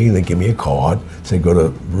call me, and they'd give me a card, say go to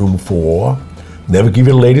room 4, never give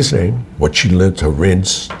you the lady's name, what she learned to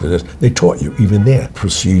rinse, they taught you, even there,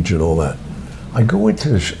 procedure and all that. I go into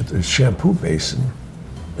the shampoo basin.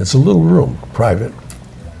 It's a little room, private.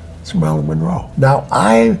 It's Marilyn Monroe. Now,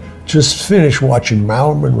 I just finished watching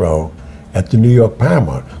Marilyn Monroe at the New York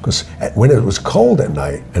Paramount, because when it was cold at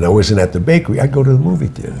night and I wasn't at the bakery, I'd go to the movie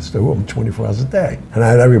theaters. They were open 24 hours a day. And I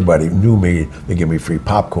had everybody who knew me, they give me free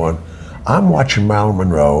popcorn. I'm watching Marilyn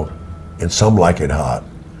Monroe in Some Like It Hot.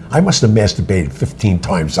 I must have masturbated 15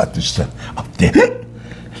 times up there.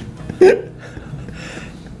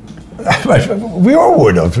 We all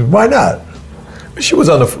would have, why not? She was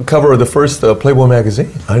on the cover of the first Playboy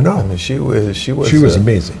magazine. I know. I mean, she was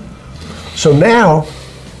amazing. So now,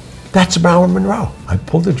 that's Marilyn Monroe. I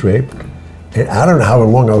pulled the drape, and I don't know how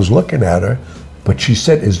long I was looking at her, but she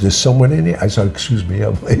said, "Is there someone in here?" I said, "Excuse me,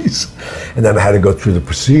 please." And then I had to go through the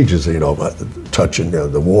procedures, touching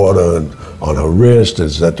the water and on her wrist,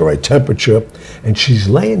 is that the right temperature? And she's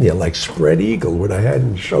laying there like spread eagle with her head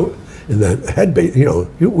and shoulder. In the headbase,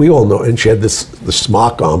 we all know, and she had the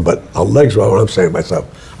smock on, but her legs were, I'm saying to myself,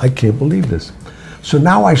 I can't believe this. So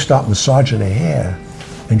now I start massaging her hair,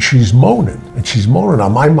 and she's moaning, now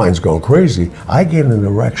my mind's going crazy. I get an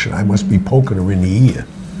erection, I must be poking her in the ear,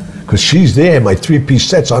 because she's there, my three-piece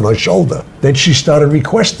set's on her shoulder. Then she started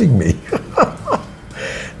requesting me.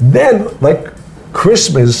 Then, like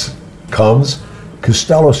Christmas comes,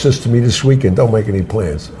 Costello says to me this weekend, don't make any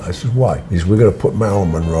plans. I said, why? He says, we're going to put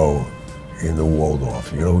Marilyn Monroe in the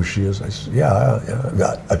Waldorf. You know who she is? I said, yeah,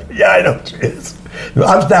 I know who she is.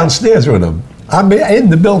 I was downstairs with them. I'm in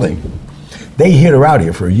the building. They hid her out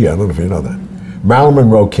here for a year. I don't know if you know that. Marilyn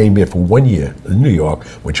Monroe came here for 1 year in New York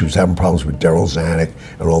when she was having problems with Daryl Zanuck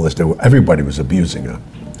and all this. Everybody was abusing her.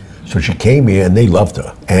 So she came here and they loved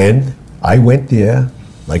her. And I went there,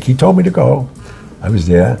 like he told me to go. I was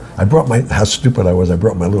there. I brought how stupid I was. I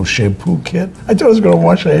brought my little shampoo kit. I thought I was going to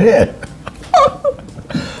wash her hair.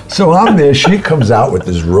 So I'm there. She comes out with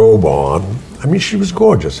this robe on. I mean, she was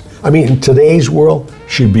gorgeous. I mean, in today's world,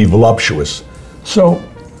 she'd be voluptuous. So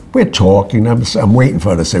we're talking. I'm waiting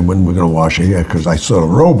for her to say when we're going to wash her hair, because I saw the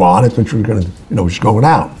robe on. I thought she was going to, she's going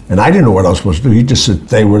out. And I didn't know what I was supposed to do. He just said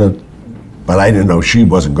stay with her. But I didn't know she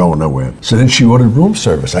wasn't going nowhere. So then she ordered room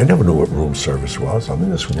service. I never knew what room service was. I'm in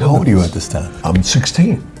this room. How old are you at this time? I'm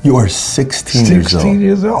 16. You are 16 years old. 16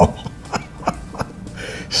 years old.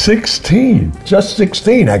 16. Just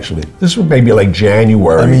 16, actually. This was maybe like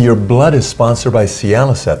January. I mean, your blood is sponsored by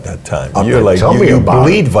Cialis at that time. You're like, you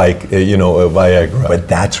bleed Viagra. But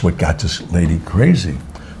that's what got this lady crazy.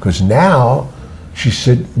 Because now, she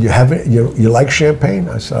said, you like champagne?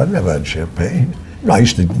 I said, I've never had champagne.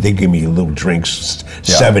 They give me little drinks,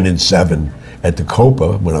 7 and 7 at the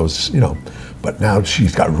Copa when I was, but now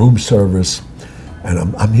she's got room service, and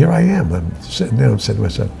I'm here I am. I'm sitting there, I'm saying to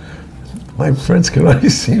myself, my friends can already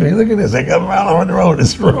see me. Look at this, I got Marilyn Monroe in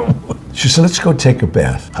this room. She said, let's go take a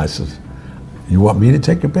bath. I said, you want me to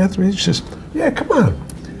take a bath? She says, yeah, come on.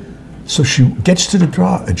 So she gets to the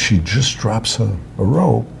drawer, and she just drops her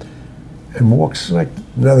robe, and walks like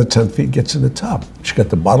another 10 feet, gets in the tub. She got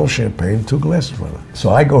the bottle of champagne, 2 glasses with her.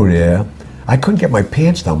 So I go there. I couldn't get my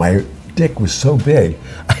pants down. My dick was so big.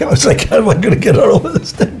 I was like, how am I going to get out over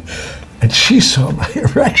this thing? And she saw my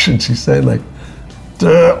erection. She said, like,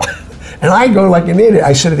 duh. And I go like an idiot.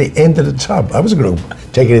 I sit at the end of the tub. I wasn't going to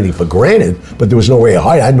take anything for granted, but there was no way to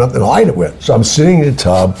hide it. I had nothing to hide it with. So I'm sitting in the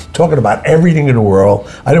tub, talking about everything in the world.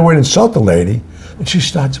 I didn't want to insult the lady. And she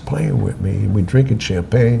starts playing with me, and we're drinking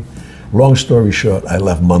champagne. Long story short, I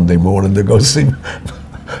left Monday morning to go see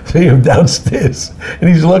him downstairs. And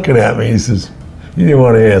he's looking at me. He says, you didn't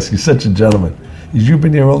want to ask. He's such a gentleman. He says, you've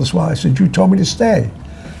been here all this while? I said, you told me to stay.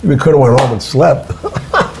 We could have went home and slept.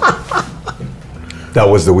 That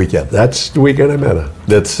was the weekend. That's the weekend I met her.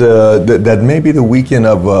 That's that may be the weekend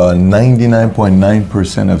of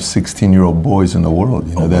 99.9% of 16-year-old boys in the world.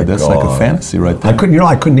 That's like a fantasy right there.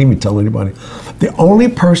 I couldn't even tell anybody. The only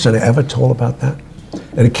person I ever told about that,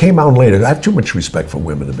 and it came out later. I have too much respect for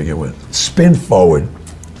women to begin with. Spin forward,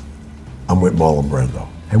 I'm with Marlon Brando.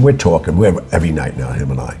 And we're talking, every night now,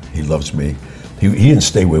 him and I. He loves me. He didn't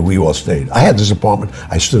stay where we all stayed. I had this apartment.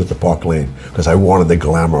 I stood at the Park Lane because I wanted the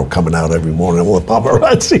glamour coming out every morning, all the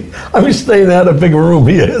paparazzi. I was staying there in a big room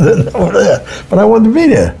here, over there. But I wanted to be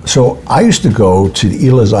there. So I used to go to the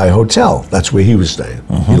Elazai Hotel. That's where he was staying.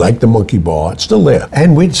 Mm-hmm. He liked the Monkey Bar. It's still there.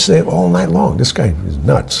 And we'd stay all night long. This guy is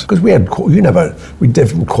nuts. Because we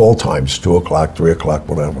different call times, 2 o'clock, 3 o'clock,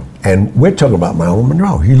 whatever. And we're talking about Marilyn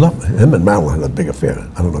Monroe. He loved him, and Marilyn had a big affair.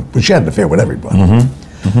 I don't know, but she had an affair with everybody. Mm-hmm.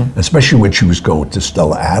 Mm-hmm. Especially when she was going to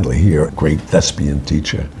Stella Adler here, a great thespian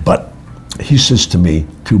teacher. But he says to me,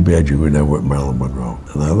 too bad you were never with Marilyn Monroe.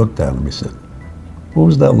 And I looked at him, he said, what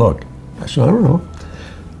was that look? I said, I don't know.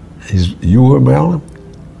 You were Marilyn?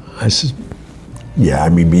 I said, Yeah, I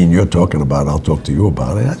mean, me and you're talking about it, I'll talk to you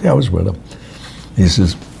about it. I was with him. He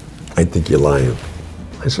says, I think you're lying.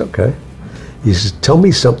 I said, okay. He says, tell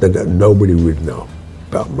me something that nobody would know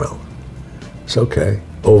about Mel. It's okay.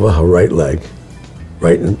 Over her right leg,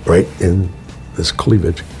 right in this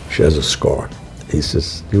cleavage, she has a scar. He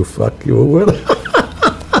says, you were with her?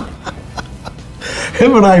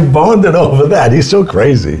 Him and I bonded over that. He's so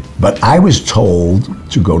crazy. But I was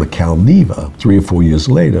told to go to Cal Neva 3 or 4 years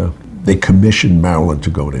later. They commissioned Marilyn to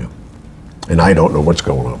go there. And I don't know what's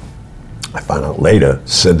going on. I found out later,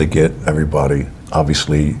 syndicate, everybody,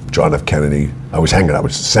 obviously John F. Kennedy. I was hanging out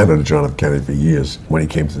with Senator John F. Kennedy for years when he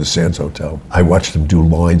came to the Sands Hotel. I watched him do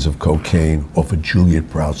lines of cocaine off of Juliet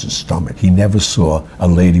Prowse's stomach. He never saw a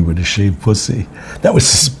lady with a shaved pussy. That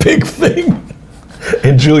was his big thing.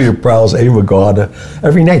 And Juliet Prowse, Ava Gardner,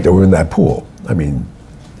 every night they were in that pool. I mean,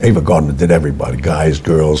 Ava Gardner did everybody, guys,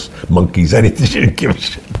 girls, monkeys, anything. She didn't give a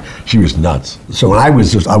shit. She was nuts. So when I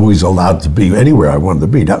was just always allowed to be anywhere I wanted to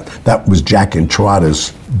be. That was Jack and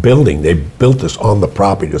Trotter's building. They built this on the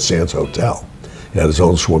property of Sands Hotel. He had his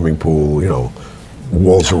own swimming pool, you know,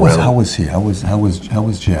 walls around. How was he? How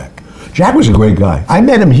was Jack? Jack was a great guy. I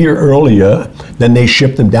met him here earlier. Then they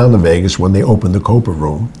shipped him down to Vegas when they opened the Copa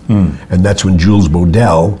Room. And that's when Jules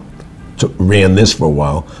Bodell ran this for a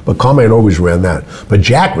while. But Carmine always ran that. But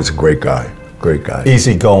Jack was a great guy. Great guy.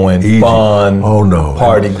 Easygoing, fun. Oh no.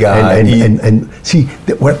 Party guy. And see,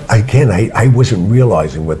 I wasn't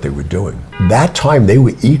realizing what they were doing. That time they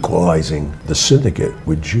were equalizing the syndicate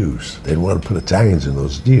with Jews. They didn't want to put Italians in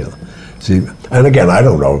those deals. See, and again, I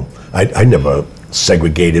don't know. I never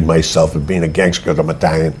segregated myself as being a gangster because I'm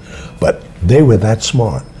Italian, but they were that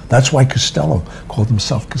smart. That's why Costello called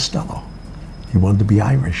himself Costello. He wanted to be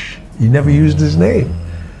Irish. He never used his name.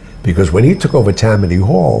 Because when he took over Tammany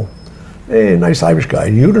Hall, hey, nice Irish guy.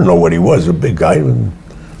 You didn't know what he was, a big guy,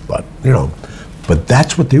 but you know. But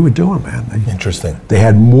that's what they were doing, man. Interesting. They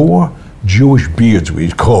had more Jewish beards,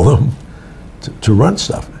 we'd call them, to run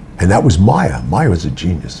stuff. And that was Maya. Maya was a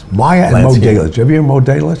genius. Maya and Mo Dalitz. Have you heard Mo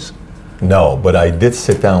Dalitz? No, but I did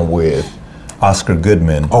sit down with Oscar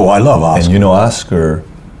Goodman. Oh, I love Oscar. And you know, Oscar,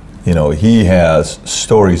 you know, he has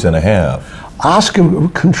stories and a half. Oscar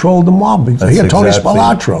controlled the mob. He had Tony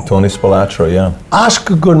Spilotro. Tony Spilotro, yeah.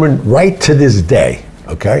 Oscar Goodman, right to this day,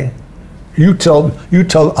 okay? You tell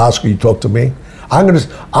Oscar you talk to me.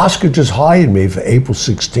 Oscar just hired me for April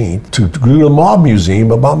 16th to do the Mob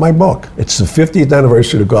Museum about my book. It's the 50th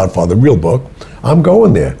anniversary of Godfather, the real book. I'm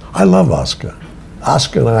going there. I love Oscar.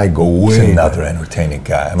 Oscar and I go way. He's another entertaining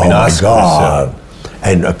guy. I mean, oh Oscar, my God.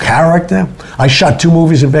 And a character. I shot 2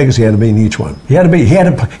 movies in Vegas. He had to be in each one.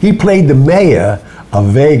 He played the mayor of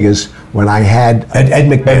Vegas when I had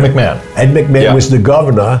Ed McMahon. Ed McMahon was the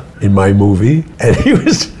governor in my movie, and he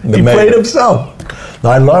played himself.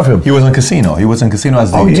 I love him. He was in Casino. He was in Casino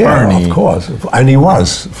as the attorney. Yeah, of course. And he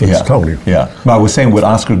was for Tony. Yeah. But I was saying with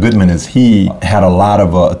Oscar Goodman is he had a lot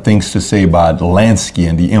of things to say about Lansky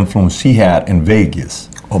and the influence he had in Vegas.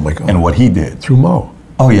 Oh my God. And what he did. Through Mo.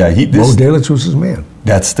 Oh yeah. Mo Dalitz was his man.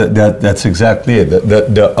 That's exactly it.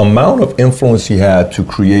 The amount of influence he had to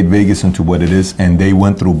create Vegas into what it is, and they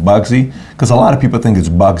went through Bugsy, because a lot of people think it's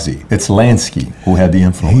Bugsy. It's Lansky who had the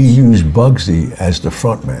influence. He used Bugsy as the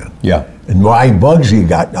front man. Yeah. And why Bugsy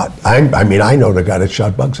I know the guy that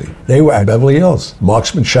shot Bugsy. They were at Beverly Hills.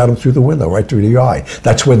 Marksman shot him through the window, right through the eye.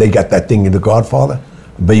 That's where they got that thing in The Godfather.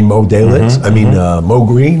 Be Mo Dalitz, Mo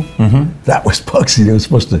Green. That was Bugsy. They were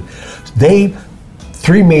supposed to,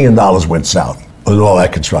 $3 million went south on all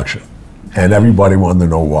that construction. And everybody wanted to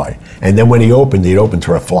know why. And then when he opened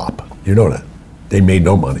to a flop. You know that. They made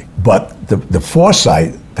no money. But the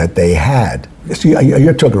foresight that they had, see,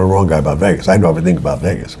 you're talking to the wrong guy about Vegas. I know everything about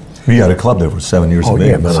Vegas. We had a club there for 7 years in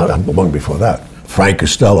Vegas. Oh yeah, man, long before that. Frank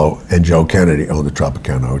Costello and Joe Kennedy owned the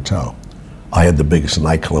Tropicana Hotel. I had the biggest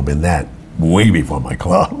nightclub in that way before my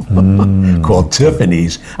club, called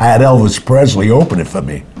Tiffany's. I had Elvis Presley open it for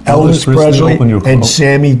me. Elvis Presley and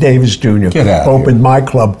Sammy Davis Jr. opened my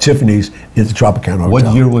club, Tiffany's, at the Tropicana Hotel.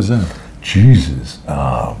 What year was that? Jesus,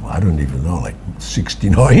 I don't even know, like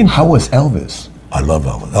 69. How was Elvis? I love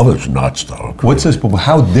Elvis. Elvis was nuts, though.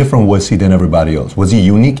 How different was he than everybody else? Was he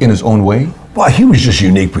unique in his own way? Well, he was just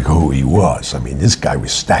unique because who he was. I mean, this guy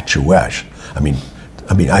was statuesque. I mean,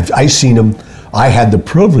 I seen him. I had the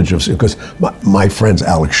privilege of seeing, because my friends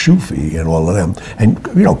Alex Shufi and all of them, and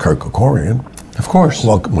you know Kurt Kerkorian. Of course.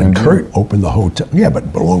 Well, when Kurt opened the hotel,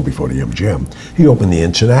 but long before the MGM, he opened the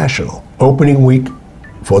International. Opening week,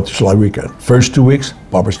 4th of July weekend. First 2 weeks,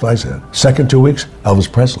 Barbra Streisand. Second 2 weeks,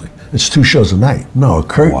 Elvis Presley. It's 2 shows a night. No,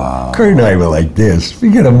 Kurt and I were like this.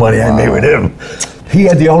 Forget the money I made with him. He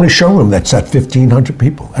had the only showroom that sat 1,500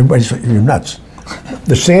 people. Everybody's like, you're nuts.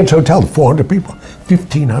 The Sands Hotel, 400 people,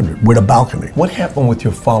 1,500 with a balcony. What happened with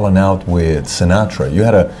your falling out with Sinatra? You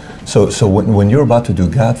had a so when you were about to do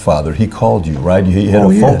Godfather, he called you, right? He had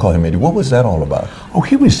a phone call he made you. What was that all about? Oh,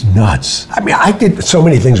 he was nuts. I mean, I did so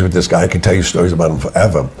many things with this guy. I could tell you stories about him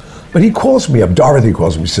forever. But he calls me up. Dorothy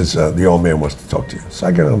calls me. He says, the old man wants to talk to you. So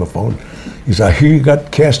I get on the phone. He says, I hear you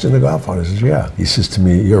got cast in The Godfather. I says, yeah. He says to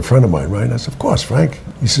me, you're a friend of mine, right? And I said, of course, Frank.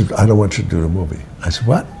 He says, I don't want you to do the movie. I said,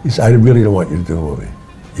 what? He said, I really don't want you to do the movie.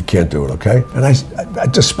 You can't do it, okay? And I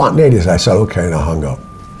just spontaneous. I said, okay, and I hung up.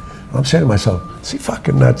 And I'm saying to myself, is he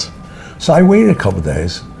fucking nuts? So I waited a couple of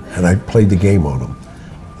days, and I played the game on him.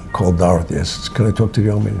 I called Dorothy. I said, can I talk to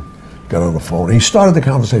the old man? Got on the phone. And he started the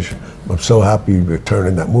conversation. I'm so happy you're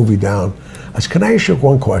turning that movie down. I said, can I ask you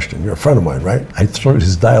one question? You're a friend of mine, right? I threw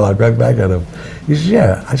his dialogue right back at him. He said,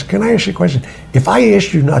 yeah. I said, can I ask you a question? If I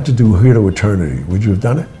asked you not to do Here to Eternity, would you have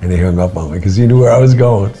done it? And he hung up on me because he knew where I was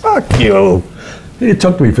going. Fuck you. He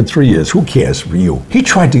took me for 3 years. Who cares for you? He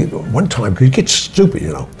tried to, one time, because he gets stupid,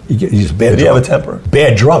 you know. He's a bad drunk. Did he have a temper?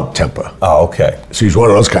 Bad drunk temper. Oh, okay. So he's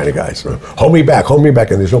one of those kind of guys. Hold me back,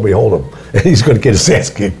 and there's nobody holding him. And he's going to get his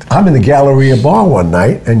ass kicked. I'm in the Galleria bar one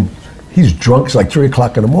night, and he's drunk. It's like 3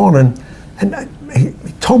 o'clock in the morning, and he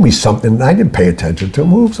told me something, and I didn't pay attention to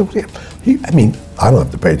him. I don't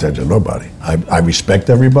have to pay attention to nobody. I respect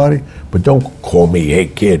everybody, but don't call me, hey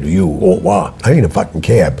kid, you, or what. I ain't a fucking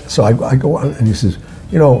cab. So I go on, and he says,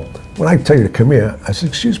 you know, when I tell you to come here, I said,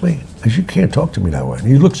 excuse me. I said, you can't talk to me that way. And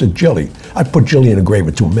he looks at Jilly. I put Jilly in a grave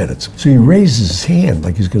in 2 minutes. So he raises his hand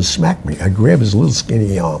like he's gonna smack me. I grab his little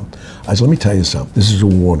skinny arm. I said, let me tell you something. This is a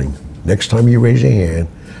warning. Next time you raise your hand,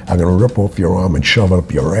 I'm gonna rip off your arm and shove it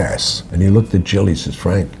up your ass. And he looked at Jilly and says,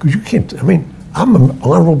 Frank, because you can't, I'm an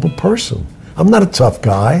honorable person. I'm not a tough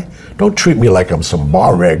guy. Don't treat me like I'm some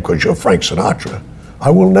bar rag because you're Frank Sinatra. I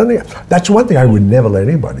will never. That's one thing I would never let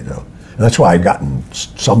anybody do. And that's why I got in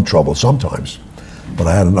some trouble sometimes. But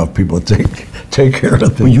I had enough people to take care of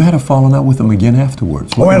things. Well, you had a falling out with him again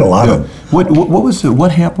afterwards. I had a lot of them. What was it?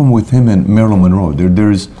 What happened with him and Marilyn Monroe?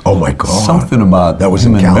 There's oh my God, something about that was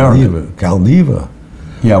him in and Calneva.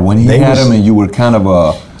 Yeah, when he had him and you were kind of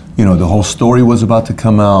the whole story was about to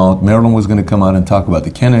come out. Marilyn was going to come out and talk about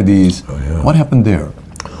the Kennedys. Oh, yeah. What happened there?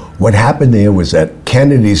 What happened there was that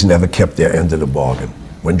Kennedys never kept their end of the bargain.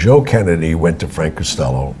 When Joe Kennedy went to Frank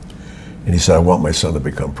Costello, and he said, I want my son to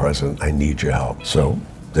become president, I need your help. So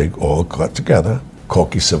they all got together,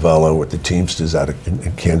 Corky Savella with the Teamsters out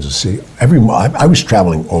in Kansas City. I was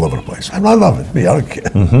traveling all over the place. I love it. I don't care.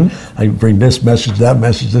 Mm-hmm. I bring this message, that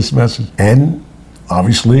message, this message. And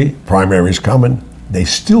obviously, primaries coming. They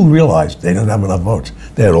still realized they didn't have enough votes.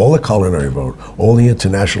 They had all the culinary vote, all the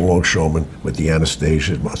international longshoremen with the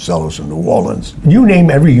Anastasia, Marcellus in New Orleans. You name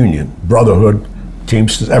every union, Brotherhood,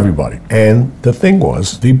 Teamsters, everybody. And the thing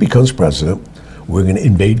was, if he becomes president, we're going to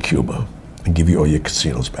invade Cuba and give you all your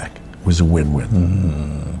casinos back. It was a win-win.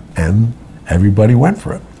 Mm. And everybody went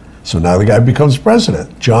for it. So now the guy becomes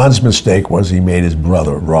president. John's mistake was he made his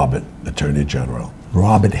brother, Robert, Attorney General.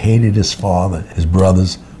 Robert hated his father, his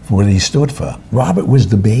brothers, for what he stood for. Robert was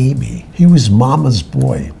the baby. He was mama's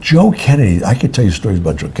boy. Joe Kennedy, I could tell you stories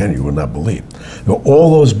about Joe Kennedy you would not believe.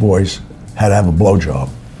 All those boys had to have a blowjob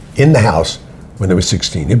in the house when they were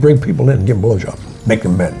 16. He'd bring people in and give them blowjobs. Make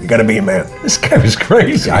them men. You gotta be a man. This guy was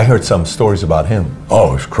crazy. Yeah, I heard some stories about him. Oh,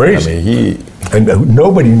 it was crazy.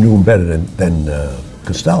 Nobody knew him better than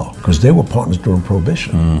Costello, because they were partners during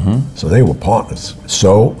Prohibition. Mm-hmm. So they were partners.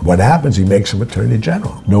 So what happens, he makes him Attorney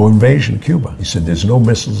General. No invasion of Cuba. He said, there's no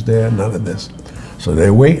missiles there, none of this. So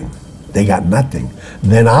they're waiting. They got nothing.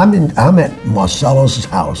 Then I'm at Marcello's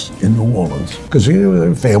house in New Orleans, because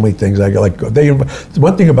family things,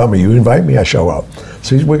 one thing about me, you invite me, I show up.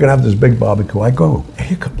 So we're gonna have this big barbecue, I go. And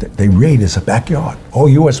here come, they raid his backyard, all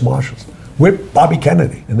U.S. Marshals. With Bobby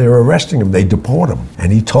Kennedy, and they were arresting him. They deport him,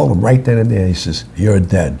 and he told them right then and there. He says, "You're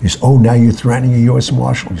dead." He says, "Oh, now you're threatening a U.S.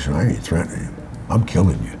 Marshal?" He said, "I ain't threatening you. I'm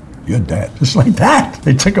killing you. You're dead." Just like that.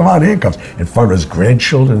 They took him out in handcuffs in front of his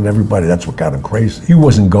grandchildren and everybody. That's what got him crazy. He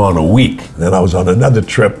wasn't gone a week. Then I was on another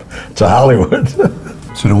trip to Hollywood.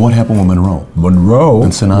 So then, what happened with Monroe? Monroe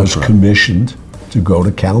and Sinatra was commissioned to go to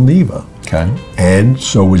Calneva. Okay. And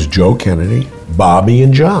so was Joe Kennedy, Bobby,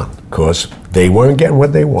 and John. Of course, they weren't getting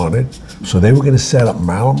what they wanted. So they were going to set up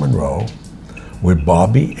Marilyn Monroe with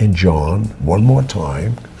Bobby and John one more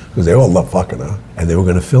time, because they all love fucking her, and they were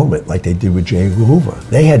going to film it like they did with J. Edgar Hoover.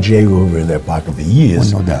 They had J. Edgar Hoover in their pocket for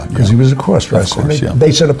years. Well, no doubt. Because he was a cross-dresser.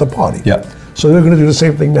 They set up the party. Yep. So they're going to do the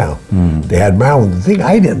same thing now. Mm. They had Marilyn. The thing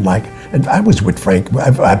I didn't like, and I was with Frank,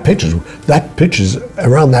 I had pictures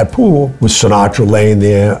around that pool with Sinatra laying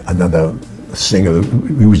there, another singer.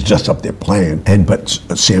 He was just up there playing. But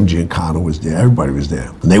Sam Giancana was there. Everybody was there.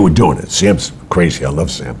 And they were doing it. Sam's crazy. I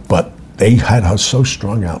love Sam. But they had her so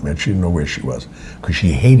strung out, man. She didn't know where she was. Because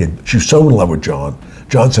she was so in love with John.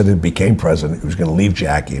 John said he became president. He was going to leave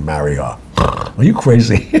Jackie and marry her. Are you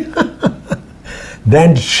crazy?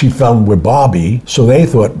 Then she fell in with Bobby. So they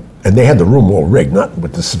thought, and they had the room all rigged, not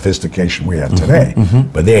with the sophistication we have today,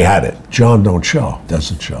 but they had it. John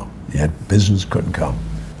doesn't show. He had business, couldn't come.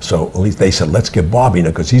 So at least they said, let's get Bobby now,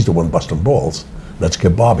 because he's the one busting balls. Let's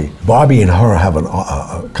get Bobby. Bobby and her have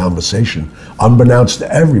a conversation, unbeknownst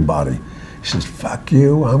to everybody. He says, fuck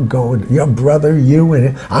you, I'm going, your brother, you,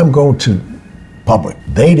 and I'm going to public.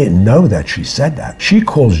 They didn't know that she said that. She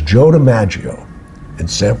calls Joe DiMaggio in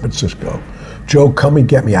San Francisco. Joe, come and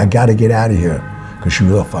get me, I gotta get out of here. Because she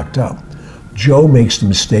was all fucked up. Joe makes the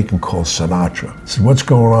mistake and calls Sinatra. He said, what's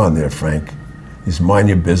going on there, Frank? He said, mind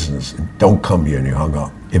your business and don't come here, and he hung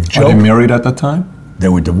up. If Joe, Are they married at that time? They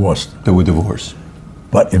were divorced. They were divorced.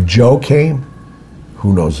 But if Joe came,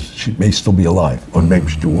 who knows, she may still be alive, or maybe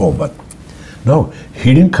she's too old, but no,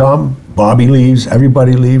 he didn't come. Bobby leaves,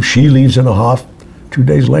 everybody leaves, she leaves in a huff. 2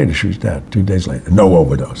 days later, she was dead, 2 days later. No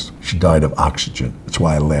overdose. She died of oxygen. That's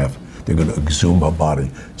why I laugh. They're gonna exhume her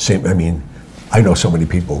body. I know so many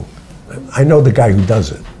people. I know the guy who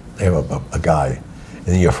does it. They have a guy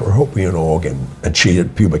in the fallopian organ, and she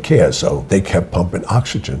had pubic hair, so they kept pumping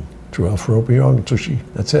oxygen through her fallopian organ until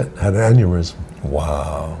that's it, had an aneurysm.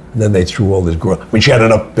 Wow. And then they threw all this growth. I mean, she had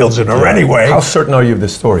enough pills in her anyway. How certain are you of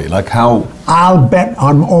this story? Like how? I'll bet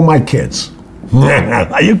on all my kids.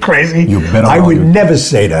 Are you crazy? You bet on I all would your- never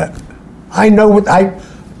say that. I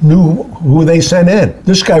knew who they sent in.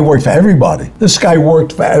 This guy worked for everybody.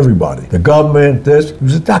 The government, this. He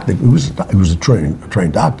was a doctor. He was a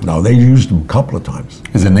trained doctor. No, they used him a couple of times.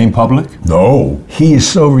 Is the name public? No. He is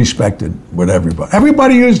so respected with everybody.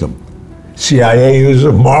 Everybody used him. CIA used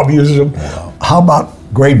him. Mob used him. Wow. How about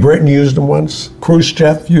Great Britain used him once?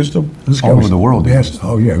 Khrushchev used him. This guy All was over the world. Master.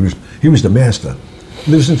 Oh yeah, he was the master.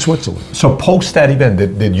 Lives in Switzerland. So post that event,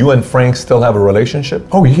 did you and Frank still have a relationship?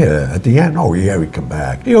 Oh yeah, at the end, oh yeah, we come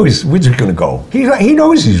back. We're just gonna go. He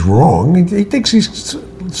knows he's wrong. He thinks he's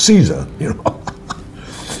Caesar, you know.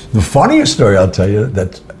 The funniest story I'll tell you,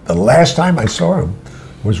 that the last time I saw him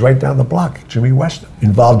was right down the block, Jimmy Weston.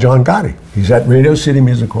 Involved John Gotti. He's at Radio City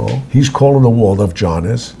Music Hall. He's calling the Waldorf, John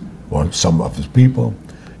is, or some of his people.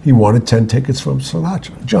 He wanted 10 tickets from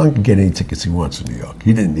Sinatra. John can get any tickets he wants in New York.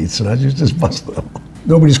 He didn't need Sinatra, he just busted them.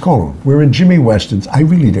 Nobody's calling. We're in Jimmy Weston's. I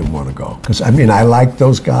really didn't want to go. Because, I like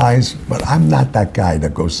those guys, but I'm not that guy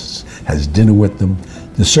that goes, has dinner with them.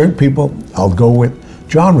 There's certain people I'll go with.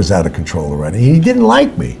 John was out of control already. He didn't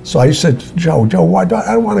like me. So I said to Joe, why do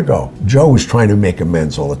I don't want to go. Joe was trying to make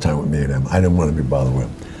amends all the time with me and him. I didn't want to be bothered with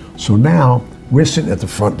him. So now, we're sitting at the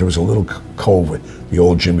front. There was a little cove with the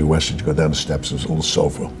old Jimmy Weston. You go down the steps, there's a little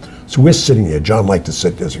sofa. So we're sitting there. John liked to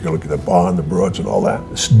sit there, so you go look at the bar and the broads and all that.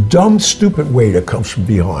 This dumb, stupid waiter comes from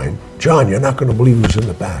behind. John, you're not going to believe who's in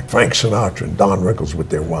the back. Frank Sinatra and Don Rickles with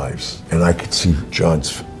their wives. And I could see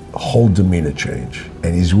John's whole demeanor change.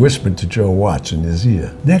 And he's whispering to Joe Watts in his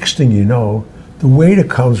ear. Next thing you know, the waiter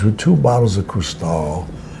comes with 2 bottles of Cristal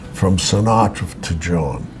from Sinatra to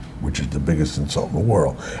John, which is the biggest insult in the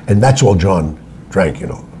world. And that's all John drank,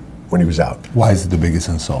 when he was out. Why is it the biggest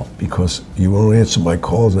insult? Because you won't answer my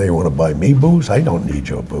calls, now you want to buy me booze? I don't need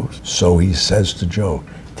your booze. So he says to Joe,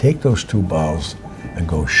 take those 2 bottles and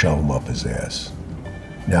go shove them up his ass.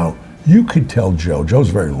 Now, you could tell Joe's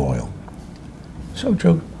very loyal. So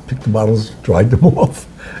Joe picked the bottles, dried them off,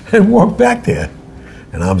 and walked back there.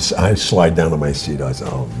 And I slide down to my seat. I said,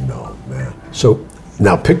 oh no, man. So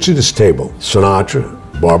now picture this table.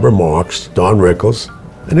 Sinatra, Barbara Marx, Don Rickles,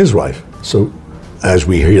 and his wife. So as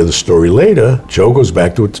we hear the story later, Joe goes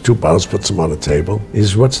back to it, the 2 bottles, puts them on the table. He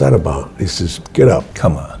says, what's that about? He says, get up.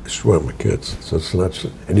 Come on. I swear my kids. So it's not,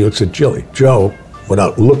 and he looks at Jilly. Joe,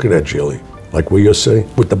 without looking at Jilly, like where you're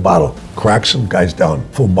sitting, with the bottle, cracks him, guy's down,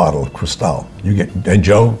 full bottle of Cristal. And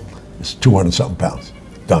Joe, it's 200-something pounds.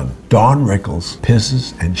 Done. Don Rickles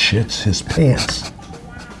pisses and shits his pants.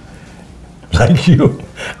 Like you.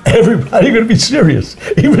 Everybody gonna be serious.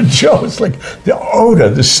 Even Joe, it's like the odor,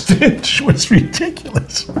 the stench was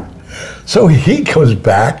ridiculous. So he goes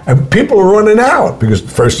back and people are running out because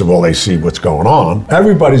first of all, they see what's going on.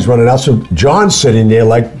 Everybody's running out. So John's sitting there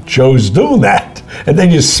like Joe's doing that. And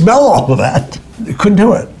then you smell all of that. They couldn't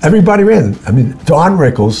do it. Everybody ran. Don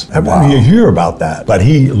Rickles, you hear about that, but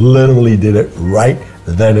he literally did it right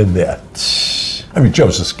then and there.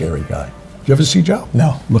 Joe's a scary guy. Did you ever see Joe?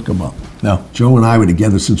 No. Look him up. No. Joe and I were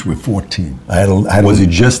together since we were 14. Was he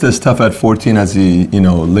just as tough at 14 as he,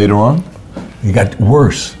 later on? He got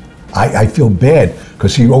worse. I feel bad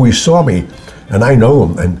because he always saw me, and I know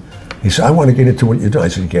him, and he said, I want to get into what you're doing. I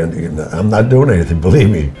said, you can't, I'm not doing anything, believe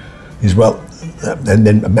me. He's, well, and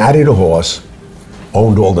then Matty the horse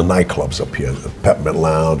owned all the nightclubs up here, the Peppermint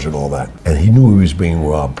Lounge and all that, and he knew he was being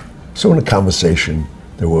robbed. So in the conversation,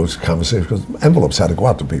 there was conversation, because envelopes had to go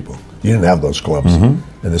out to people. You didn't have those clubs. And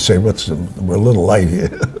they say, we're a little light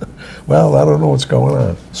here. Well, I don't know what's going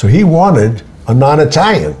on. So he wanted a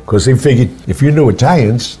non-Italian, because he figured if you knew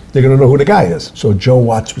Italians, they're going to know who the guy is. So Joe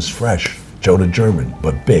Watts was fresh, Joe the German,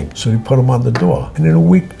 but big. So he put him on the door. And in a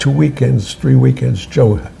week, 2 weekends, 3 weekends,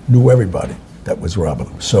 Joe knew everybody that was robbing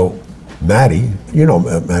him. So Matty, you know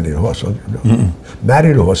Matty the horse, don't you know?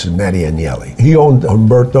 Matty the horse is Matty Agnelli. He owned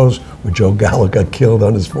Umberto's, where Joe Gallo got killed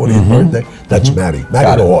on his 40th birthday. That's Matty.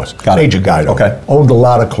 Matty the horse, major guy though. Okay. Owned a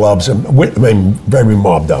lot of clubs and very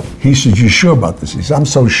mobbed up. He said, you sure about this? He said, I'm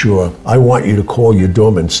so sure. I want you to call your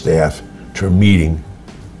doorman staff to a meeting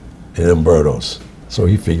in Umberto's. So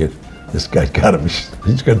he figured, this guy got him,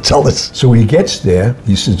 he's gonna tell us. So he gets there,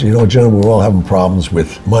 he says, you know, gentlemen, we're all having problems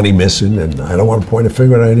with money missing, and I don't want to point a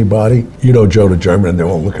finger at anybody. You know Joe the German, and they're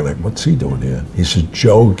all looking like, what's he doing here? He says,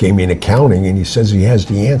 Joe gave me an accounting, and he says he has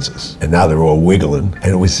the answers. And now they're all wiggling,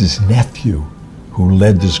 and it was his nephew who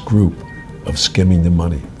led this group of skimming the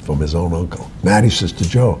money from his own uncle. Matty says to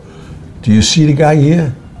Joe, do you see the guy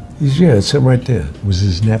here? He's, yeah, it's him right there. It was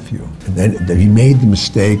his nephew. And then he made the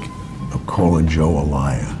mistake of calling Joe a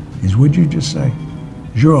liar. Is, would you just say,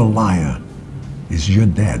 you're a liar, is you're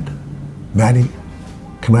dead. Matty,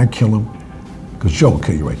 can I kill him? Because Joe will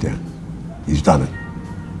kill you right there. He's done it.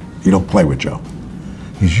 You don't play with Joe.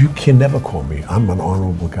 He's, you can never call me, I'm an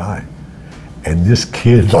honorable guy. And this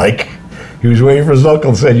kid, like, he was waiting for his uncle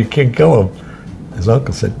and said, you can't kill him. His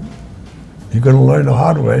uncle said, you're gonna learn the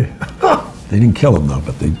hard way. They didn't kill him though,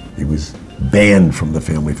 but he was banned from the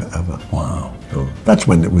family forever. Wow. So that's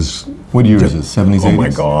when it was. What year is it? 70s, 80s? Oh my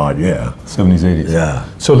God, yeah. 70s, 80s. Yeah.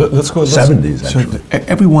 So let's go. 70s, actually. So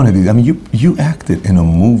every one of these, I mean, you acted in a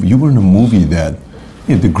movie, you were in a movie that,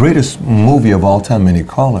 you know, the greatest movie of all time, many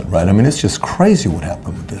call it, right? I mean, it's just crazy what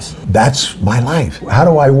happened with this. That's my life. How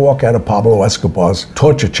do I walk out of Pablo Escobar's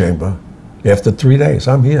torture chamber after 3 days?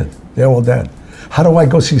 I'm here. They're all dead. How do I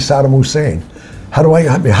go see Saddam Hussein? How do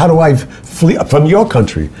I flee from your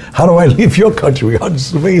country? How do I leave your country with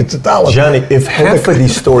hundreds of millions of dollars? Johnny, if half of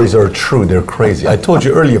these stories are true, they're crazy. I told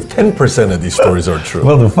you earlier, if 10% of these stories are true.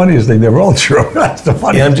 Well, the funniest thing, they're all true. That's the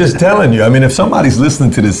funniest. Yeah, I'm just telling you. I mean, if somebody's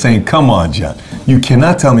listening to this saying, come on, John, you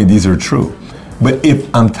cannot tell me these are true. But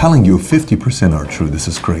if I'm telling you 50% are true, this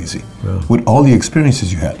is crazy. Yeah. With all the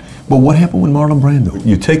experiences you had. But what happened with Marlon Brando?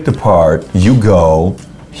 You take the part, you go,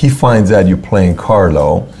 he finds out you're playing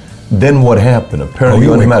Carlo. Then what happened? Apparently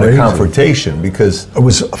you and him had a confrontation because... It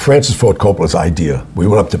was Francis Ford Coppola's idea. We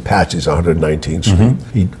went up to Patsy's on 119th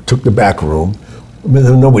Street. He took the back room. I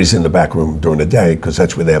mean, nobody's in the back room during the day because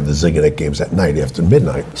that's where they have the Ziggurat games at night after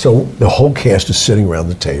midnight. So the whole cast is sitting around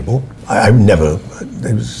the table.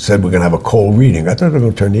 They said we're going to have a cold reading. I thought they were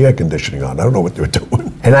going to turn the air conditioning on. I don't know what they were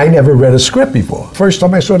doing. And I never read a script before. First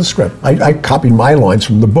time I saw the script. I copied my lines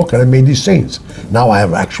from the book and I made these scenes. Now I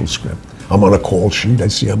have actual script. I'm on a call sheet. I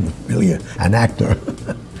see I'm really an actor.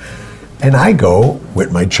 And I go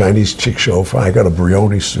with my Chinese chick chauffeur. I got a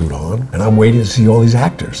Brioni suit on, and I'm waiting to see all these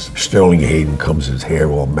actors. Sterling Hayden comes, his hair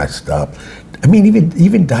all messed up. I mean,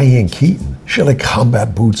 even Diane Keaton. She had like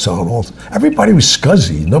combat boots on. Everybody was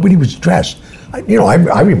scuzzy. Nobody was dressed.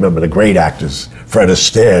 I remember the great actors, Fred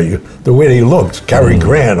Astaire, the way they looked, Cary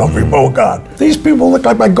Grant, Humphrey Bogart. These people look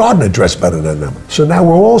like my gardener dressed better than them. So now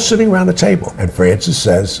we're all sitting around the table. And Francis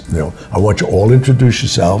says, I want you all to introduce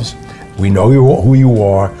yourselves. We know who you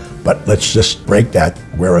are, but let's just break that.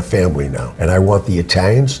 We're a family now. And I want the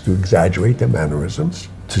Italians to exaggerate their mannerisms,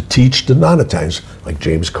 to teach the non-Italians, like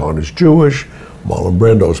James Conner's Jewish, Marlon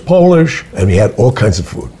Brando's Polish, and we had all kinds of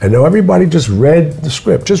food. And now everybody just read the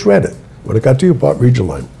script, just read it. When it got to your part, read your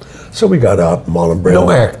line. So we got out, Marlon Brando.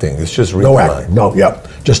 No acting, it's just read the line. No,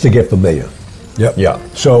 just to get familiar. Yep. Yeah.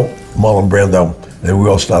 So Marlon Brando, and we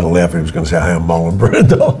all started laughing. He was going to say, hi, I'm Marlon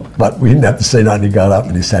Brando. But we didn't have to say nothing. He got up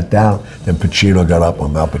and he sat down. Then Pacino got up,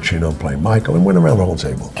 I'm Al Pacino playing Michael, and went around the whole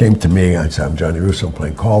table. Came to me, I said, I'm Gianni Russo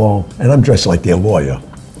playing Carlo, and I'm dressed like their lawyer.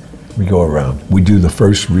 We go around. We do the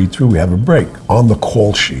first read-through, we have a break. On the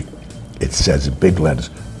call sheet, it says in big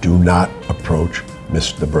letters, do not approach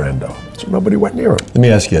Mr. Brando. So nobody went near him. Let me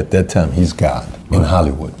ask you, at that time, he's God in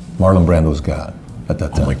Hollywood. Marlon Brando's God at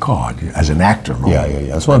that time. Oh my God, as an actor. No? Yeah.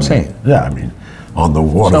 That's what I'm saying. Yeah, I mean, on the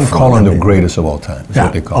waterfront. Some call him the greatest of all time. That's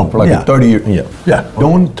what they call him. For like a 30-year, Yeah.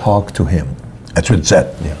 Don't talk to him. That's what it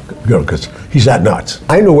said. Yeah. Because he's that nuts.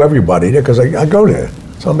 I knew everybody there because I go there.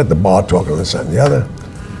 So I'm at the bar talking this, that, and the other.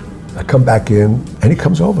 I come back in, and he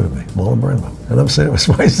comes over to me, Marlon Brando. And I'm saying,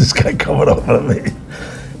 why is this guy coming over to me?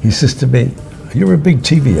 He says to me, you're a big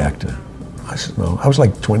TV actor. I said, no. I was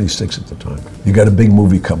like 26 at the time. You got a big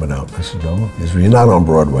movie coming out. I said, no. He said, you're not on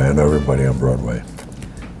Broadway. I know everybody on Broadway.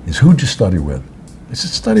 He said, who'd you study with? I said,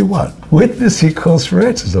 study what? With this, he calls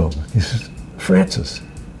Francis over. He says, Francis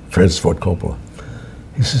Ford Coppola.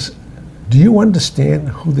 He says, do you understand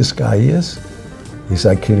who this guy is? He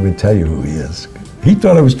said, I can't even tell you who he is. He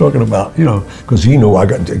thought I was talking about, because he knew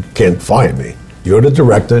can't fire me. You're the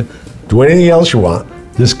director, do anything else you want.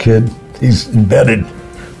 This kid, he's embedded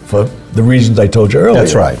for the reasons I told you earlier.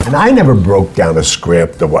 That's right. And I never broke down a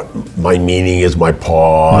script of what my meaning is, my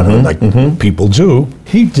part, people do.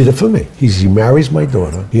 He did it for me. He marries my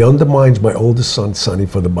daughter. He undermines my oldest son, Sonny,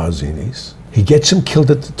 for the Barzinis. He gets him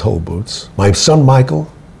killed at the toll booths. My son, Michael,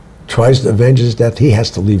 tries to avenge his death. He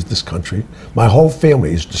has to leave this country. My whole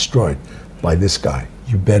family is destroyed by this guy.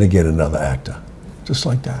 You better get another actor. Just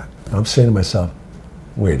like that. I'm saying to myself,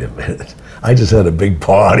 wait a minute. I just had a big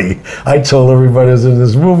party. I told everybody I was in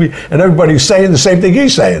this movie, and everybody's saying the same thing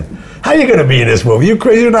he's saying. How are you going to be in this movie? You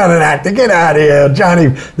crazy? You're not an actor. Get out of here. Johnny,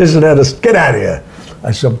 this and that. Get out of here.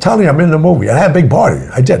 I said, I'm telling you, I'm in the movie. I had a big party.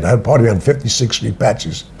 I did. I had a party on 56th Street,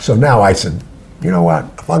 Patches. So now I said, you know what?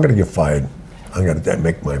 If I'm going to get fired, I'm going to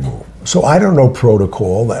make my move. So I don't know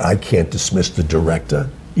protocol that I can't dismiss the director,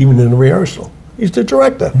 even in the rehearsal. He's the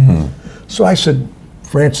director. So I said,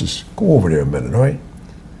 Francis, go over there a minute, all right?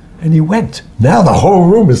 And he went. Now the whole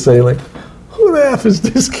room is saying, like, who the F is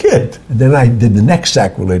this kid? And then I did the next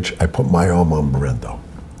sacrilege. I put my arm on Brando.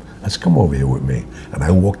 I said, come over here with me. And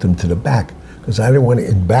I walked him to the back because I didn't want to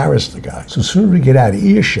embarrass the guy. So as soon as we get out of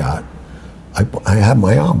earshot, I had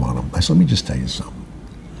my arm on him. I said, let me just tell you something.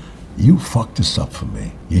 You fucked this up for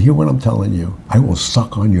me. You hear what I'm telling you? I will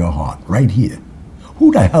suck on your heart right here.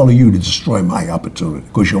 Who the hell are you to destroy my opportunity?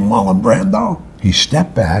 Because you're Marlon Brando? He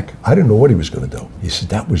stepped back. I didn't know what he was going to do. He said,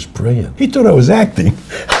 that was brilliant. He thought I was acting.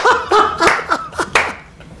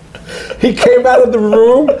 He came out of the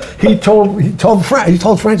room. He told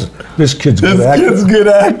Francis, this kid's a good actor. This kid's a good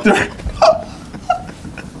actor.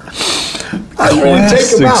 I really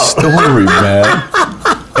take him out. Story, man.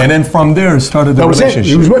 And then from there started the relationship.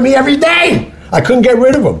 He was with me every day. I couldn't get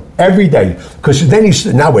rid of him every day. Because then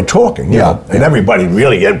now we're talking, you know, and everybody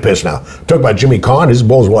really getting pissed now. Talk about Jimmy Kahn, his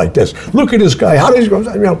balls were like this. Look at this guy, how does he go,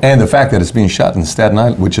 you know. And the fact that it's being shot in Staten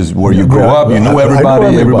Island, which is where you grew up, you knew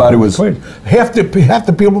everybody, everybody was. Half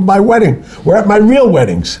the people at my wedding were at my real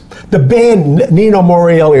weddings. The band, Nino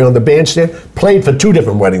Morelli on the bandstand, played for 2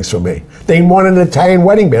 different weddings for me. They wanted an Italian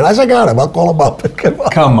wedding band. I said, I got him, I'll call him up.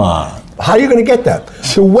 Come on. How are you going to get that?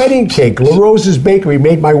 The wedding cake, La Rosa's Bakery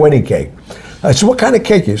made my wedding cake. I said, what kind of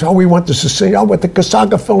cake is? Oh, we want the Sicilian. Oh, with the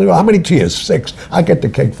casaga filling. How many tiers? 6. I'll get the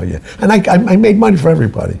cake for you. And I made money for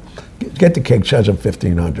everybody. Get the cake, charge them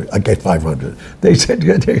 $1,500. I get $500. They said,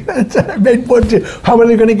 I made one tier. How are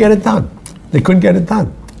they going to get it done? They couldn't get it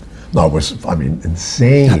done. No, it was, I mean,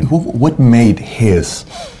 insane. What made his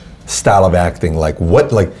style of acting,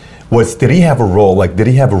 did he have a role, did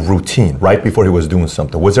he have a routine right before he was doing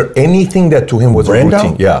something? Was there anything that to him was a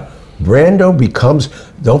routine? Yeah. Brando becomes,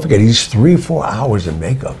 don't forget, he's 3-4 hours in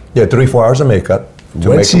makeup. Yeah, 3-4 hours of makeup.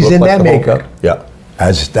 Once he's in that makeup, yeah.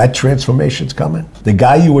 As that transformation's coming, the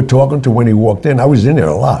guy you were talking to when he walked in, I was in there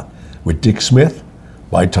a lot, with Dick Smith,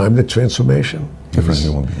 by the time the transformation, different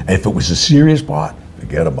human being. If it was a serious part,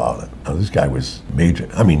 forget about it. Now, this guy was major.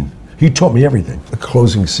 I mean, he taught me everything. The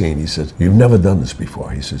closing scene, he says, you've never done this before.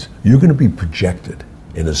 He says, you're going to be projected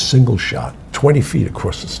in a single shot, 20 feet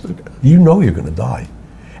across the studio. You know you're going to die.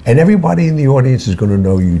 And everybody in the audience is going to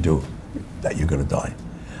know that you're going to die.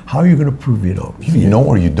 How are you going to prove you know? You know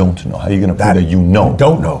or you don't know? How are you going to prove that you know?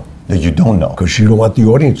 Don't know. That you don't know. Because you don't want the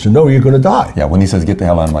audience to know you're going to die. Yeah, when he says, get the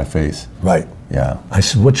hell out of my face. Right. Yeah. I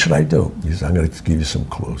said, what should I do? He said, I'm going to give you some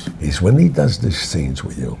clues. He said, when he does these scenes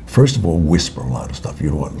with you, first of all, whisper a lot of stuff. You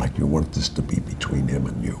don't want, you want this to be between him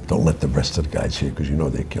and you. Don't let the rest of the guys hear because you know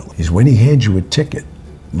they kill him. He said, when he hands you a ticket,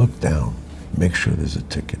 look down, make sure there's a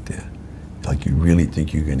ticket there. Like you really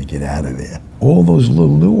think you're going to get out of there. All those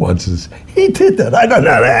little nuances, he did that. I don't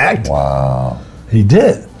know how to act. Wow. He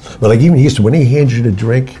did. But even he used to, when he hands you the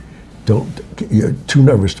drink, you're too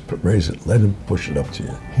nervous to raise it. Let him push it up to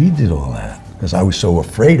you. He did all that because I was so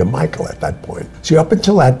afraid of Michael at that point. See, up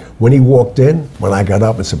until that, when he walked in, when I got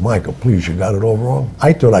up and said, Michael, please, you got it all wrong.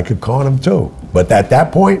 I thought I could con him too. But at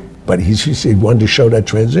that point, he wanted to show that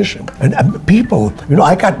transition. And people,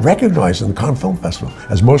 I got recognized in the Cannes Film Festival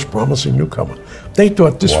as most promising newcomer. They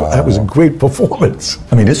thought that was a great performance.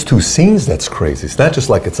 I mean, there's 2 scenes that's crazy. It's not just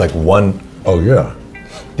it's one. Oh, yeah.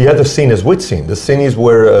 The other scene is which scene? The scene is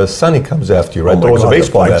where Sonny comes after you, right? Oh my Throws God, a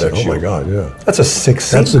baseball the bat fight at scene. you. Oh my God, yeah. That's a sick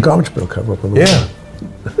scene. That's the garbage pail cover up in the Yeah.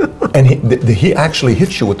 And he actually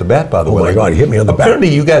hits you with the bat, by the way. Oh my God, he hit me on the back.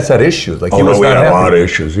 Apparently you guys had issues. Like, Oh he was no, we not had a happy. lot of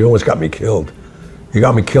issues. He almost got me killed. He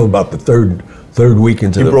got me killed about the third week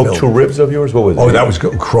into He the broke film. 2 ribs of yours? What was it? Oh, that was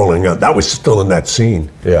crawling out. That was still in that scene.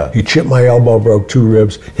 Yeah. He chipped my elbow, broke 2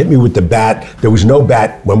 ribs, hit me with the bat. There was no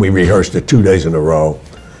bat when we rehearsed it 2 days in a row.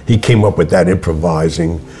 He came up with that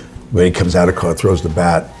improvising. When he comes out of the car, throws the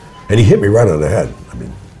bat, and he hit me right on the head. I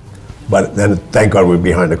mean, but then thank God we were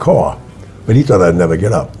behind the car. But he thought I'd never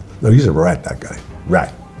get up. No, he's a rat, that guy.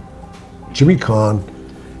 Rat. Jimmy Kahn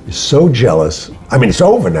is so jealous. I mean, it's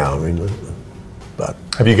over now. I mean, but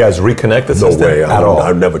Have you guys reconnected no since then? way. At all?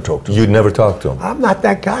 I've never talked to him. You'd never talked to him? I'm not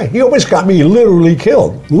that guy. He almost got me literally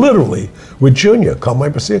killed, literally, with Junior, Carlo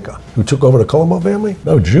Rizzi, who took over the Colombo family.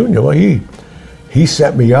 No, Junior, well, he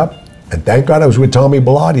set me up, and thank God I was with Tommy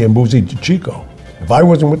Bilotti and Boozy Chico. If I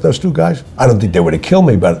wasn't with those 2 guys, I don't think they would have killed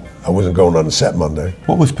me, but I wasn't going on the set Monday.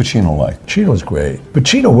 What was Pacino like? Pacino's great.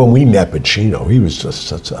 Pacino, when we met Pacino, he was just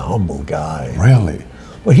such a humble guy. Really?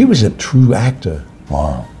 Well, he was a true actor.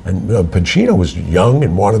 Wow. And Pacino was young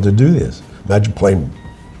and wanted to do this. Imagine playing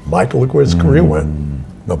Michael, look where his career went.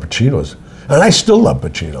 No, Pacino's. And I still love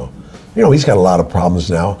Pacino. You know, he's got a lot of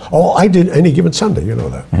problems now. Oh, I did Any Given Sunday, you know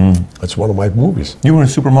that. That's one of my movies. You were in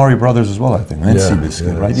Super Mario Brothers as well, I think, and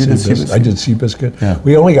Seabiscuit, right? You did Seabiscuit? I did Seabiscuit. Yeah.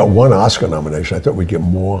 We only got 1 Oscar nomination. I thought we'd get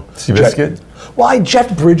more. Seabiscuit? Well,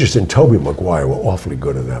 Jeff Bridges and Tobey Maguire were awfully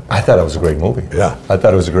good in that. I thought it was a great movie. Yeah. I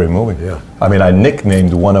thought it was a great movie. Yeah. I mean, I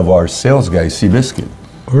nicknamed one of our sales guys Seabiscuit.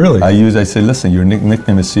 Really? I said, listen, your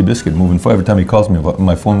nickname is Seabiscuit. Moving forward, every time he calls me,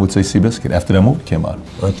 my phone would say Seabiscuit after that movie came out.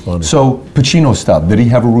 That's funny. So Pacino stopped. Did he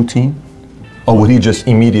have a routine? Or would he just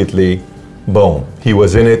immediately, boom, he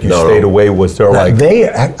was in it, you stayed away, was there like...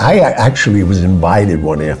 I actually was invited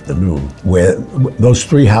one afternoon where those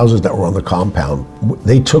 3 houses that were on the compound,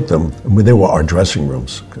 they took them, they were our dressing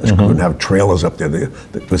rooms. We couldn't have trailers up there.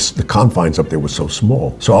 The confines up there were so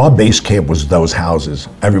small. So our base camp was those houses.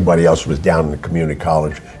 Everybody else was down in the community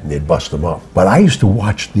college and they'd bust them up. But I used to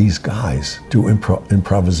watch these guys do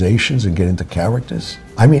improvisations and get into characters.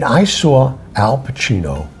 I mean, I saw Al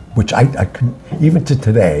Pacino, which I could, even to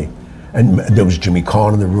today, and there was Jimmy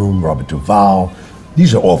Kahn in the room, Robert Duvall.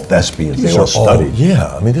 These are all thespians. They all studied.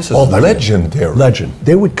 Yeah, I mean, this is All legendary. Legend.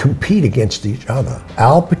 They would compete against each other.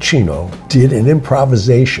 Al Pacino did an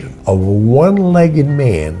improvisation of a one-legged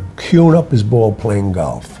man queuing up his ball playing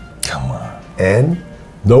golf. Come on. And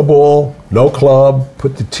no ball, no club,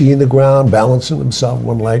 put the tee in the ground, balancing himself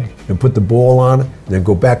one leg, and put the ball on it, and then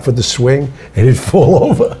go back for the swing, and he'd fall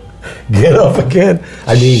over. Get up again.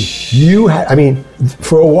 I mean,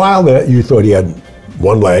 for a while there, you thought he had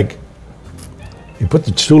one leg. He put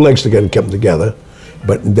the 2 legs together and kept them together,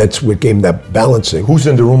 but that's what gave him that balancing. Who's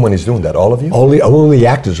in the room when he's doing that? All of you? Only the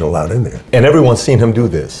actors are allowed in there. And everyone's seen him do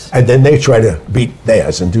this. And then they try to beat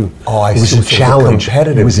theirs and do. Oh, I it was see. a So it was a challenge.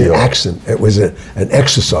 competitive It was deal. an accent. It was an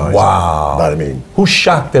exercise. Wow. But I mean, Who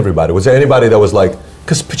shocked everybody? Was there anybody that was like,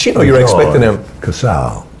 because Pacino, you're expecting him.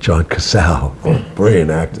 John Casale, brilliant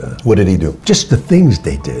actor. What did he do? Just the things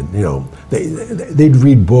they did, you know. They'd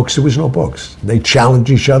read books. There was no books. They challenged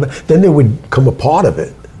each other. Then they would become a part of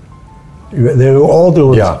it. They were all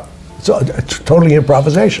doing. Yeah. So totally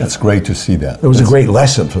improvisation. It's great to see that. It was a great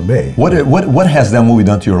lesson for me. What has that movie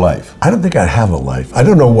done to your life? I don't think I have a life. I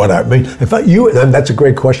don't know what I mean. And that's a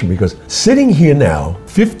great question, because sitting here now,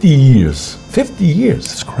 50 years,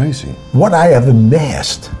 It's crazy. what I have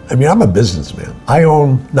amassed. I mean, I'm a businessman. I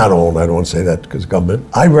don't want to say that because government.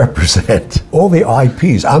 I represent all the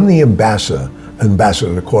IPs. I'm the ambassador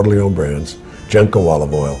to Corleone Brands, Genco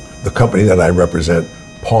Olive Oil, the company that I represent,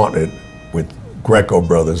 partnered with Greco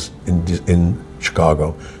Brothers in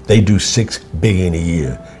Chicago. They do $6 billion a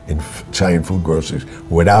year in Italian food groceries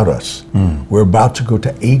without us. We're about to go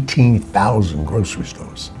to 18,000 grocery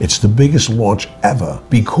stores. It's the biggest launch ever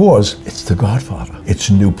because it's the Godfather. It's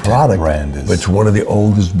a new product, brand is- but it's one of the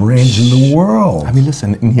oldest brands in the world. I mean,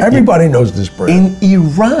 listen. Everybody knows this brand. In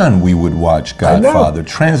Iran, we would watch Godfather,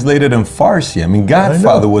 translated in Farsi. I mean,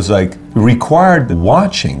 Godfather was like required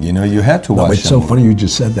watching. You know, you had to watch. It's so funny you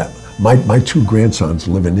just said that. My 2 grandsons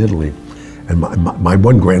live in Italy, and my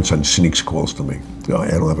one grandson sneaks calls to me. You know, I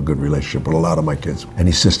don't have a good relationship with a lot of my kids. And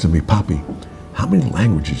he says to me, "Papi, how many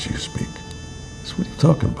languages do you speak?" I said, "What are you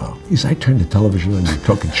talking about?" He says, "I turn the television on, you're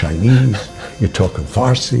talking Chinese, you're talking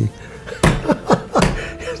Farsi."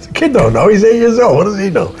 The kid don't know, he's 8 years old, what does he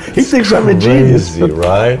know? He thinks I'm a genius. Crazy,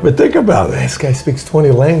 right? But think about it. This guy speaks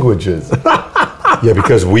 20 languages. Yeah,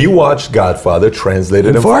 because we watched Godfather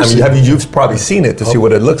translated in Farsi. I mean, you've probably seen it to see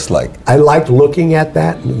what it looks like. I like looking at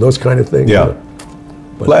that, and those kind of things. Yeah.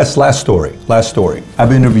 Last story.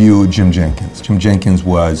 I've interviewed Jim Jenkins. Jim Jenkins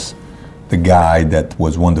was the guy that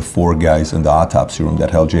was one of the 4 guys in the autopsy room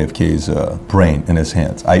that held JFK's brain in his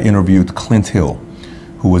hands. I interviewed Clint Hill,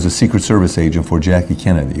 who was a Secret Service agent for Jackie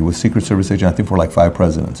Kennedy. He was Secret Service agent, I think, for like 5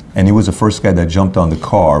 presidents. And he was the first guy that jumped on the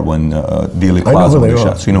car when Dealey Plaza was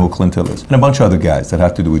shot. So you know who Clint Hill is. And a bunch of other guys that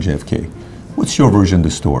have to do with JFK. What's your version of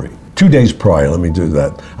the story? 2 days prior, let me do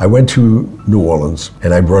that. I went to New Orleans,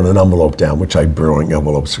 and I brought an envelope down, which I bring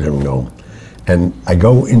envelopes here and home. And I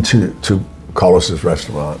go into Carlos's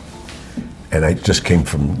restaurant, and I just came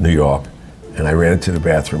from New York, and I ran into the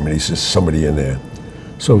bathroom, and he says, somebody in there.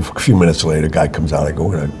 So a few minutes later, a guy comes out, I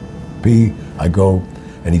go in, I go,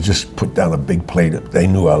 and he just put down a big plate. They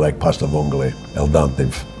knew I like pasta vongole, el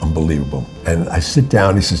dente, unbelievable. And I sit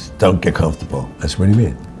down, he says, don't get comfortable. I said, what do you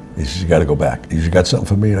mean? He says, you got to go back. He says, you got something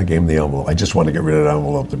for me? And I gave him the envelope. I just want to get rid of the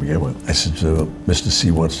envelope to begin with. I said, Mr.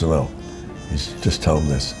 C wants to know. He said, just tell him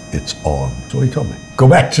this, it's on. That's what he told me. Go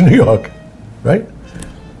back to New York, right?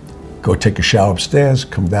 Go take a shower upstairs,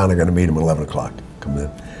 come down, I'm going to meet him at 11 o'clock. Come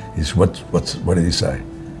in. He said, what did he say?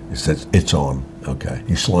 He says, it's on. Okay.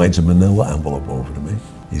 He slides a manila envelope over to me.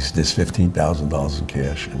 He says, there's $15,000 in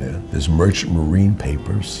cash in there. There's merchant marine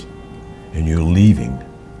papers, and you're leaving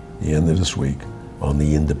the end of this week on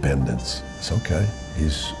the Independence. It's okay.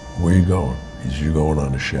 He's, where you going? He says, you're going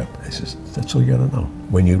on a ship. He says, that's all you gotta know.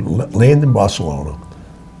 When you land in Barcelona,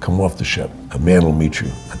 come off the ship, a man will meet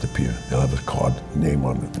you at the pier. They'll have a card, name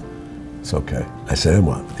on it. It's okay. I said, then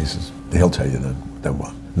what? He says, he'll tell you then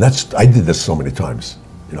what? And I did this so many times,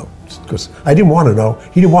 you know, because I didn't want to know.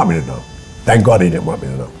 He didn't want me to know. Thank God he didn't want me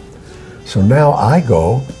to know. So now I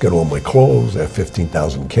go, get all my clothes, I have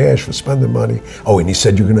 $15,000 cash for spending money. Oh, and he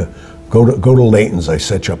said, you're gonna go to Layton's. I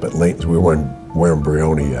set you up at Layton's. We weren't wearing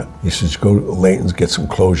Brioni yet. He says, go to Layton's, get some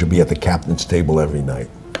clothes. You'll be at the captain's table every night.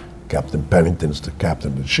 Captain Pennington's the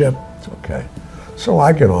captain of the ship. It's okay. So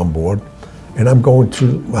I get on board, and I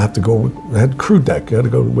have to go, I had crew deck. I had to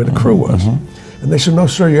go where the crew was. And they said, no,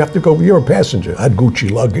 sir, you have to go, you're a passenger. I had Gucci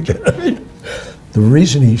luggage. The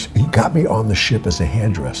reason he got me on the ship as a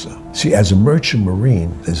hairdresser. See, as a merchant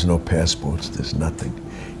marine, there's no passports, there's nothing.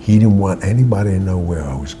 He didn't want anybody to know where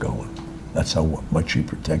I was going. That's how much he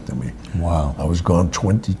protected me. Wow. I was gone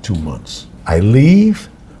 22 months. I leave,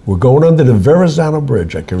 we're going under the Verrazano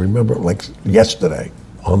Bridge. I can remember it like yesterday.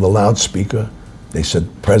 On the loudspeaker, they said,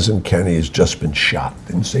 President Kennedy has just been shot.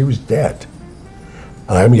 They didn't say he was dead.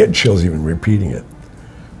 And I'm getting chills even repeating it.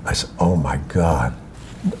 I said, oh my God.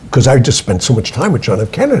 Because I just spent so much time with John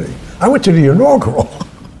F. Kennedy. I went to the inaugural.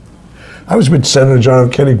 I was with Senator John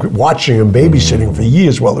F. Kennedy watching him, babysitting for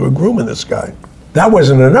years while they were grooming this guy. That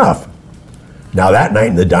wasn't enough. Now that night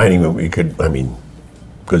in the dining room,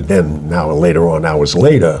 because then now later on, hours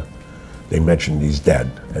later, they mentioned he's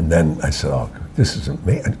dead. And then I said, oh, this is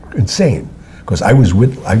insane. Because I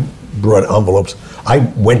brought envelopes. I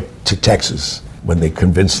went to Texas when they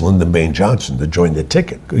convinced Lyndon Baines Johnson to join their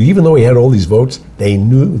ticket. Even though he had all these votes, they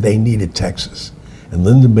knew they needed Texas. And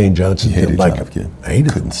Lyndon Baines Johnson didn't like it. I hated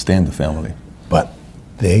him. Couldn't stand the family. But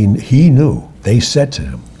he knew. They said to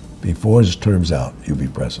him, before his term's out, you'll be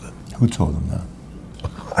president. Who told him that?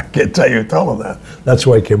 I can't tell you who told him that. That's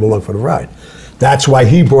why he came along for the ride. That's why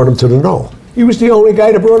he brought him to the Knoll. He was the only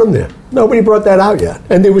guy that brought him there. Nobody brought that out yet.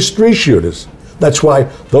 And there was 3 shooters. That's why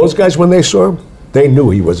those guys, when they saw him, they knew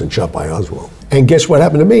he wasn't shot by Oswald. And guess what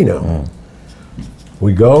happened to me now?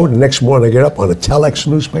 We go, the next morning I get up on a telex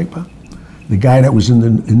newspaper. The guy that was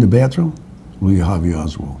in the bathroom, Louis Harvey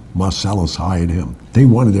Oswald. Marcellus hired him. They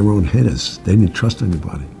wanted their own hitters. They didn't trust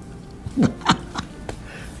anybody.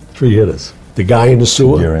 3 hitters. The guy in the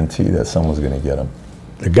sewer. Guarantee that someone's going to get him.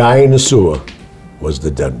 The guy in the sewer was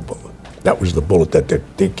the dead bullet. That was the bullet that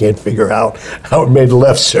they can't figure out how it made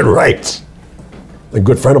lefts and rights. A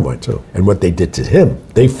good friend of mine, too. And what they did to him,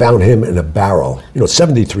 they found him in a barrel.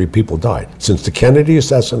 73 people died. Since the Kennedy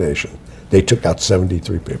assassination, they took out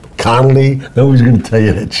 73 people. Connolly, nobody's going to tell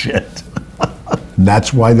you that shit. And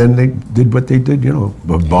that's why then they did what they did,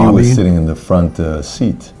 bombing. He was sitting in the front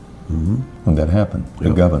seat when that happened,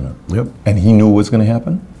 the governor. Yep. And he knew what was going to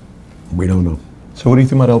happen? We don't know. So what do you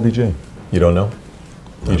think about LBJ? You don't know?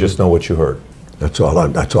 You just know what you heard? That's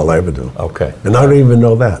all I ever do. Okay. And I don't even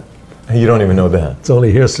know that. You don't even know that? It's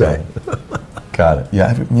only hearsay. Got it.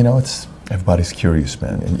 Yeah, it's everybody's curious,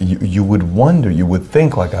 man. And you would wonder, you would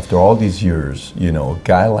think, like, after all these years, a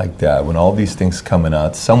guy like that, when all these things coming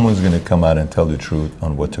out, someone's going to come out and tell the truth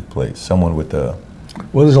on what took place. Someone with a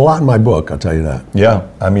Well, there's a lot in my book, I'll tell you that. Yeah,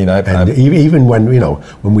 I mean, even when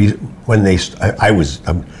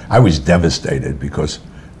I was devastated because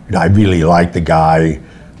I really liked the guy,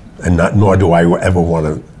 and nor do I ever want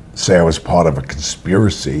to say I was part of a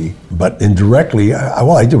conspiracy, but indirectly,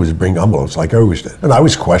 all I did was bring envelopes like I always did. And I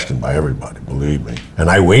was questioned by everybody, believe me. And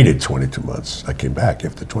I waited 22 months. I came back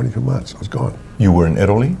after 22 months. I was gone. You were in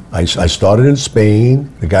Italy? I started in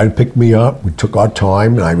Spain. The guy picked me up. We took our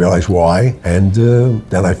time, and I realized why. And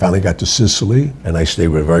then I finally got to Sicily, and I stayed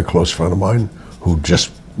with a very close friend of mine who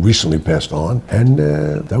just recently passed on. And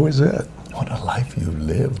that was it. What a life you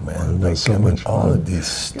live, man. Like, so much all of these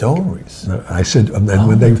stories. I said, and then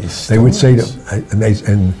when they would say to,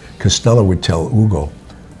 and Costello would tell Ugo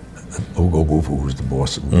Buffo, who was the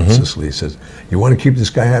boss in Sicily, he says, you want to keep this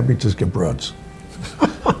guy happy, just get broads.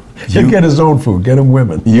 He'll get his own food, get him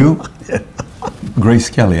women. You? Grace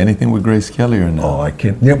Kelly, anything with Grace Kelly or no? Oh, I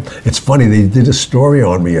can't. Yeah, it's funny, they did a story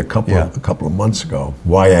on me a couple of months ago,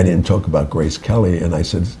 why I didn't talk about Grace Kelly, and I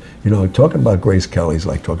said, talking about Grace Kelly is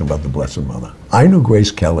like talking about the Blessed Mother. I knew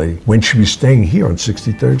Grace Kelly when she was staying here on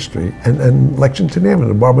 63rd Street and Lexington Avenue,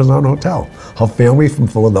 the Barbizon Hotel. Her family from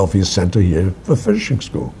Philadelphia sent her here for finishing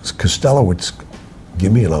school. Costello would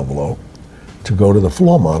give me an envelope to go to the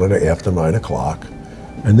floor monitor after 9 o'clock,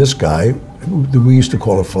 and this guy, we used to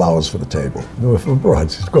call it flowers for the table. They were for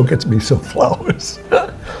broads. He said, go get me some flowers.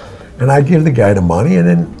 And I give the guy the money, and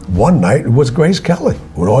then one night it was Grace Kelly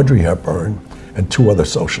with Audrey Hepburn and 2 other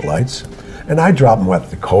socialites. And I dropped them at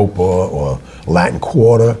the Copa or Latin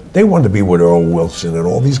Quarter. They wanted to be with Earl Wilson and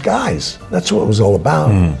all these guys. That's what it was all about.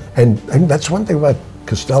 And that's one thing about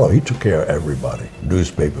Costello. He took care of everybody.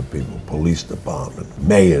 Newspaper people, police department,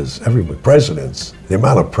 mayors, everybody, presidents. The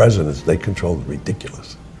amount of presidents they controlled is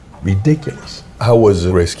ridiculous. Ridiculous. How was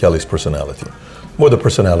Grace Kelly's personality? What the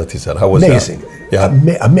personalities had? How was amazing. that?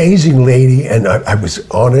 Yeah. Amazing lady, and I was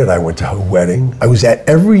honored. I went to her wedding. I was at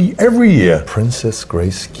every year. Princess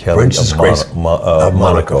Grace Kelly Princess Grace of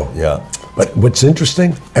Monaco. Yeah. But what's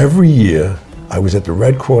interesting, every year I was at the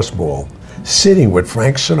Red Cross Ball, sitting with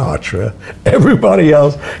Frank Sinatra, everybody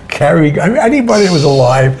else carrying, anybody that was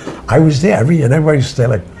alive, I was there every year, and everybody used to say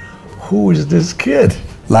like, who is this kid?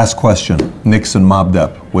 Last question. Nixon mobbed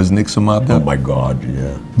up. Was Nixon mobbed up? Oh my God,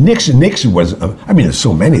 yeah. Nixon was, there's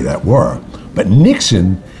so many that were, but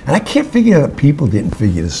Nixon, and I can't figure out, people didn't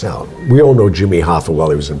figure this out. We all know Jimmy Hoffa while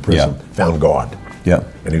he was in prison, found God. Yeah.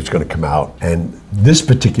 And he was going to come out. And this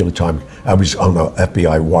particular time, I was on the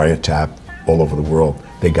FBI wiretap all over the world.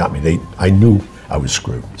 They got me. I knew I was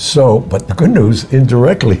screwed. So, but the good news,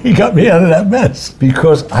 indirectly, he got me out of that mess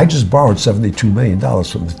because I just borrowed $72 million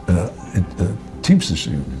from the Teamsters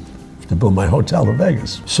Union to build my hotel in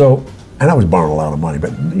Vegas. So, and I was borrowing a lot of money,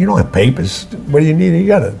 but you don't have papers. What do you need? You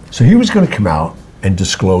got it. So he was going to come out and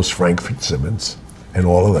disclose Frank Fitzsimmons and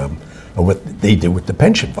all of them and what they did with the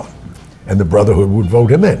pension fund. And the Brotherhood would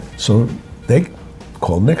vote him in. So they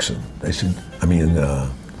called Nixon. They said,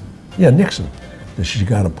 Nixon. They said, you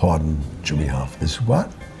got to pardon Jimmy Hoffa. They said,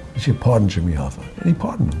 what? They said, pardon Jimmy Hoffa. And he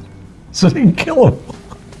pardoned him. So they didn't kill him.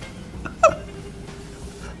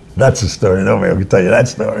 That's a story. Nobody can tell you that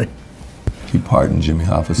story. He pardoned Jimmy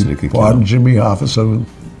Hoffa so they could kill him. Pardoned Jimmy Hoffa so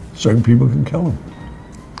certain people can kill him.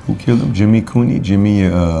 Who killed him? Jimmy Cooney?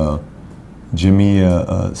 James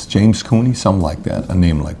Cooney? Something like that. A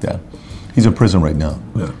name like that. He's in prison right now.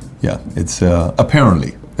 Yeah. Yeah. It's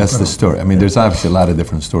apparently. That's the story. I mean, there's obviously a lot of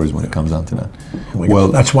different stories when it comes down to that. Well,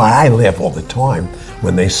 that's why I laugh all the time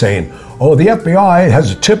when they're saying, oh, the FBI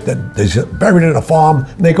has a tip that is buried in a farm,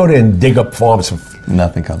 and they go there and dig up farms.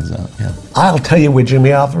 Nothing comes out, yeah. I'll tell you where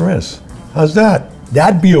Jimmy Hoffa is. How's that?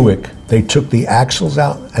 That Buick, they took the axles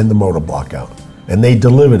out and the motor block out, and they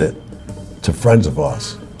delivered it to friends of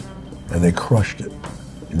ours, and they crushed it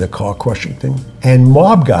in the car crushing thing. And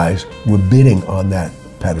mob guys were bidding on that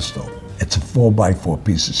pedestal. It's a 4x4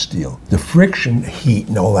 piece of steel. The friction, heat,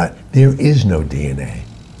 and all that, there is no DNA.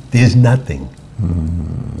 There's nothing.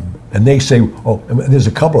 And they say, oh, and there's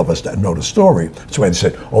a couple of us that know the story. So they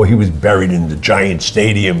said, oh, he was buried in the Giant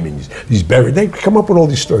Stadium, and he's buried. They come up with all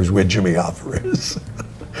these stories where Jimmy Hoffa is.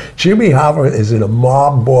 Jimmy Hoffa is in a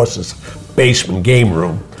mob boss's basement game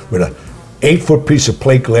room with a 8-foot piece of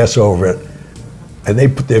plate glass over it, and they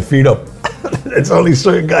put their feet up. It's only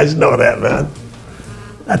certain guys know that, man.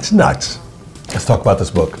 That's nuts. Let's talk about this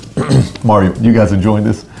book. Mario, you guys enjoying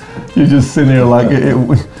this? You're just sitting there like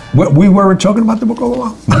we weren't talking about the book all the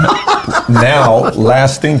while. Now,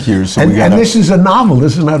 last thing here. So and this is a novel.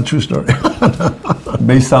 This is not a true story.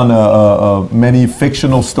 Based on many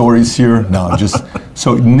fictional stories here. No, just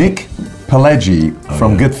so Nick Pileggi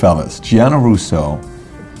from Goodfellas, Gianni Russo,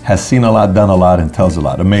 has seen a lot, done a lot, and tells a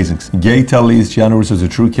lot. Amazing. Gay Talese, Gianni Russo is a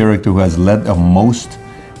true character who has led a most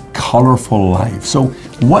colorful life. So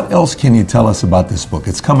what else can you tell us about this book?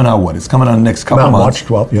 It's coming out what? It's coming out next couple months.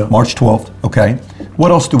 March 12th, yeah. March 12th, okay.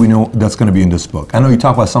 What else do we know that's going to be in this book? I know you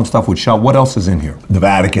talk about some stuff with Shaw. What else is in here? The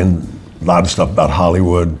Vatican, a lot of stuff about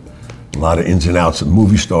Hollywood, a lot of ins and outs of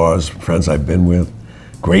movie stars, friends I've been with.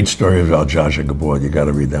 Great story about Zsa Zsa Gabor. You got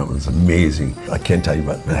to read that one. It's amazing. I can't tell you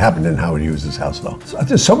about it. It happened in Howard Hughes' house, though. So,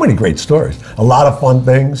 there's so many great stories. A lot of fun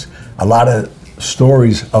things. A lot of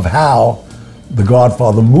stories of how the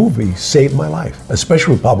Godfather movie saved my life,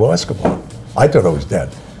 especially with Pablo Escobar. I thought I was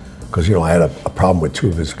dead because, I had a problem with two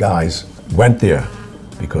of his guys. Went there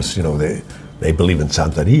because, they believe in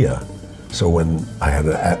Santeria. So when I had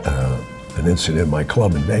an incident in my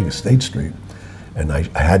club in Vegas, State Street, and I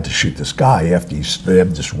had to shoot this guy after he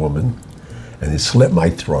stabbed this woman, and he slit my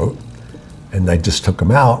throat, and I just took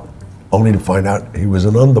him out, only to find out he was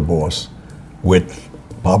an underboss with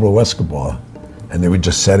Pablo Escobar, and they were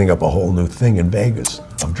just setting up a whole new thing in Vegas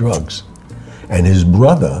of drugs. And his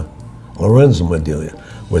brother, Lorenzo Medina,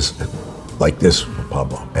 was like this with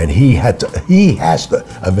Pablo, and he has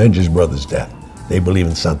to avenge his brother's death. They believe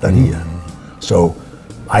in Santeria. So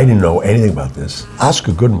I didn't know anything about this.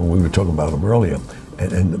 Oscar Goodman, we were talking about him earlier,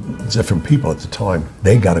 and different people at the time,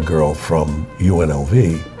 they got a girl from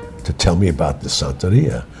UNLV to tell me about the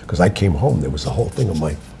Santeria. Because I came home, there was a whole thing on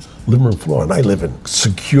my living room floor, and I live in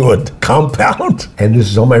secured compound, and this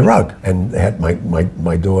is on my rug. And they had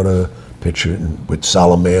my daughter picture with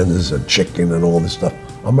salamanders and chicken and all this stuff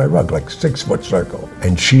on my rug, like 6-foot circle.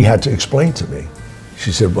 And she had to explain to me.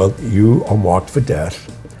 She said, well, you are marked for death,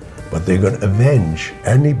 but they're going to avenge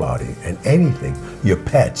anybody and anything. Your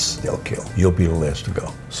pets, they'll kill. You'll be the last to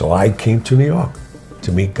go. So I came to New York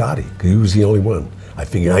to meet Gotti, because he was the only one. I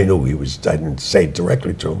figured I knew he was, I didn't say it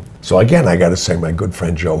directly to him. So again, I got to say my good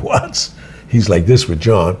friend Joe Watts. He's like this with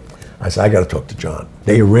John. I said, I got to talk to John.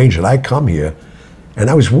 They arranged it. I come here, and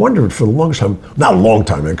I was wondering for the longest time, not a long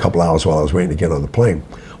time, in a couple hours while I was waiting to get on the plane,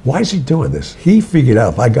 why is he doing this? He figured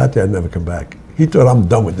out if I got there, I'd never come back. He thought I'm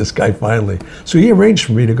done with this guy finally. So he arranged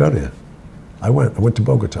for me to go there. I went to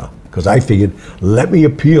Bogota because I figured, let me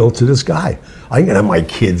appeal to this guy. I can have my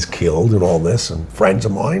kids killed and all this and friends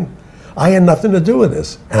of mine. I had nothing to do with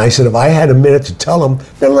this. And I said, if I had a minute to tell him,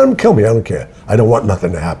 then let him kill me, I don't care. I don't want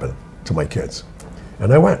nothing to happen to my kids.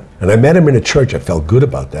 And I went. And I met him in a church. I felt good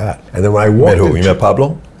about that. And then when I walked You met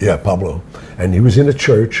Pablo? Yeah, Pablo. And he was in a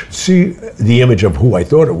church, see the image of who I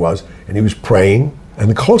thought it was, and he was praying. And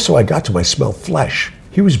the closer I got to him, I smelled flesh.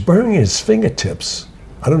 He was burning his fingertips.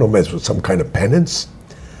 I don't know if it was some kind of penance.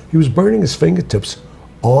 He was burning his fingertips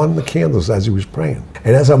on the candles as he was praying.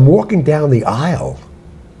 And as I'm walking down the aisle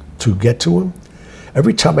to get to him,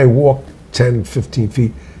 every time I walked 10, 15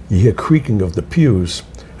 feet, you hear creaking of the pews,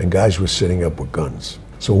 and guys were sitting up with guns.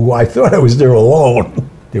 So I thought I was there alone.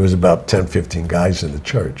 There was about 10, 15 guys in the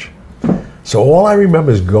church. So all I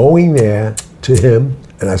remember is going there to him,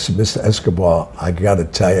 and I said, Mr. Escobar, I gotta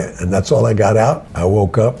tell you, and that's all I got out. I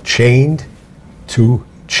woke up chained to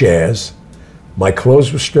chairs. My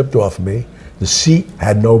clothes were stripped off of me. The seat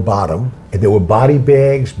had no bottom, and there were body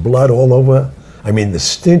bags, blood all over. I mean, the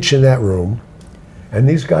stench in that room. And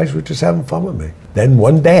these guys were just having fun with me. Then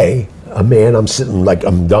one day, a man, I'm sitting like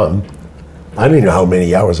I'm done. I didn't know how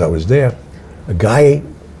many hours I was there. A guy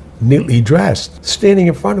neatly dressed, standing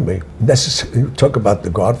in front of me. You talk about the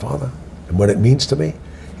Godfather and what it means to me.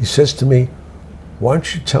 He says to me, why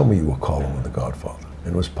don't you tell me you were calling him the Godfather?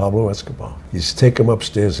 And it was Pablo Escobar. He said, take him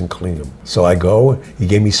upstairs and clean him. So I go, he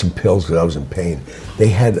gave me some pills because I was in pain. They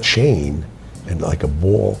had a chain and like a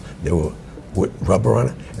ball, they were with rubber on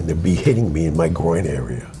it, and they'd be hitting me in my groin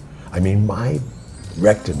area. I mean, my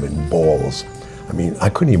rectum and balls, I mean, I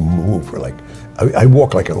couldn't even move for I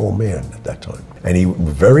walked like an old man at that time. And he was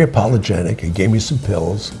very apologetic. He gave me some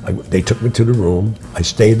pills. They took me to the room. I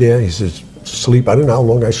stayed there. He says, sleep. I don't know how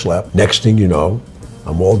long I slept. Next thing you know,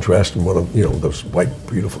 I'm all dressed in one of, those white,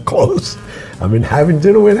 beautiful clothes. I'm in having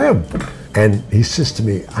dinner with him. And he says to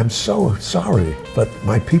me, I'm so sorry, but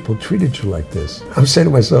my people treated you like this. I'm saying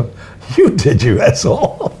to myself, you did, you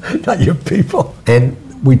asshole, not your people. And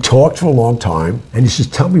we talked for a long time, and he says,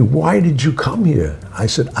 tell me, why did you come here? I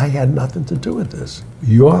said, I had nothing to do with this.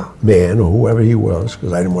 Your man, or whoever he was,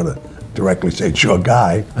 because I didn't want to directly say it's your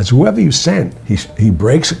guy, as whoever you sent, he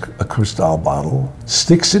breaks a Cristal bottle,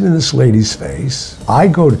 sticks it in this lady's face. I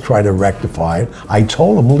go to try to rectify it. I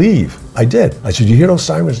told him, leave. I did. I said, you hear those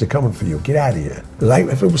sirens? They're coming for you. Get out of here. Because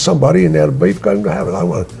if it was somebody in there to beef, go have it.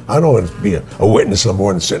 I don't want to be a witness no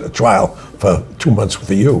more and sit in a trial for 2 months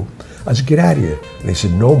for you. I said, get out of here. And he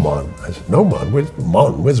said, no, man. I said, no, man.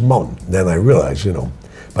 Where's Mon? Then I realized,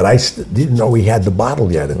 But I didn't know he had the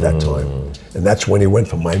bottle yet at that time. And that's when he went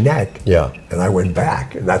for my neck. Yeah. And I went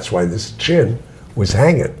back, and that's why this chin was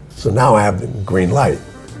hanging. So now I have the green light.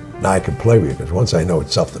 Now I can play with it, because once I know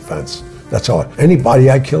it's self-defense, that's all. Anybody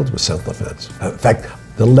I killed was self-defense. In fact,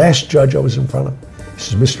 the last judge I was in front of, he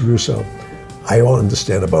says, Mr. Russo, I don't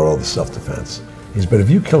understand about all the self-defense. He says, but if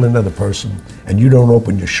you kill another person and you don't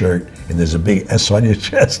open your shirt and there's a big S on your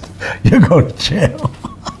chest, you go to jail.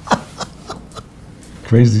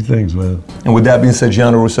 Crazy things, man. And with that being said,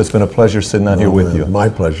 Gianni Russo, it's been a pleasure sitting down here with you. My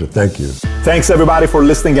pleasure. Thank you. Thanks everybody for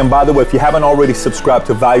listening. And by the way, if you haven't already subscribed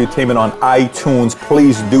to Valuetainment on iTunes,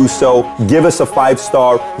 please do so. Give us a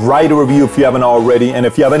 5-star, write a review if you haven't already. And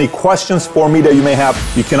if you have any questions for me that you may have,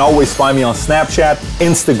 you can always find me on Snapchat,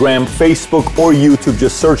 Instagram, Facebook, or YouTube.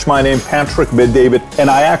 Just search my name, Patrick Bet-David. And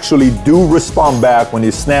I actually do respond back when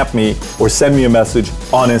you snap me or send me a message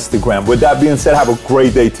on Instagram. With that being said, have a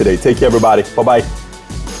great day today. Take care, everybody. Bye-bye.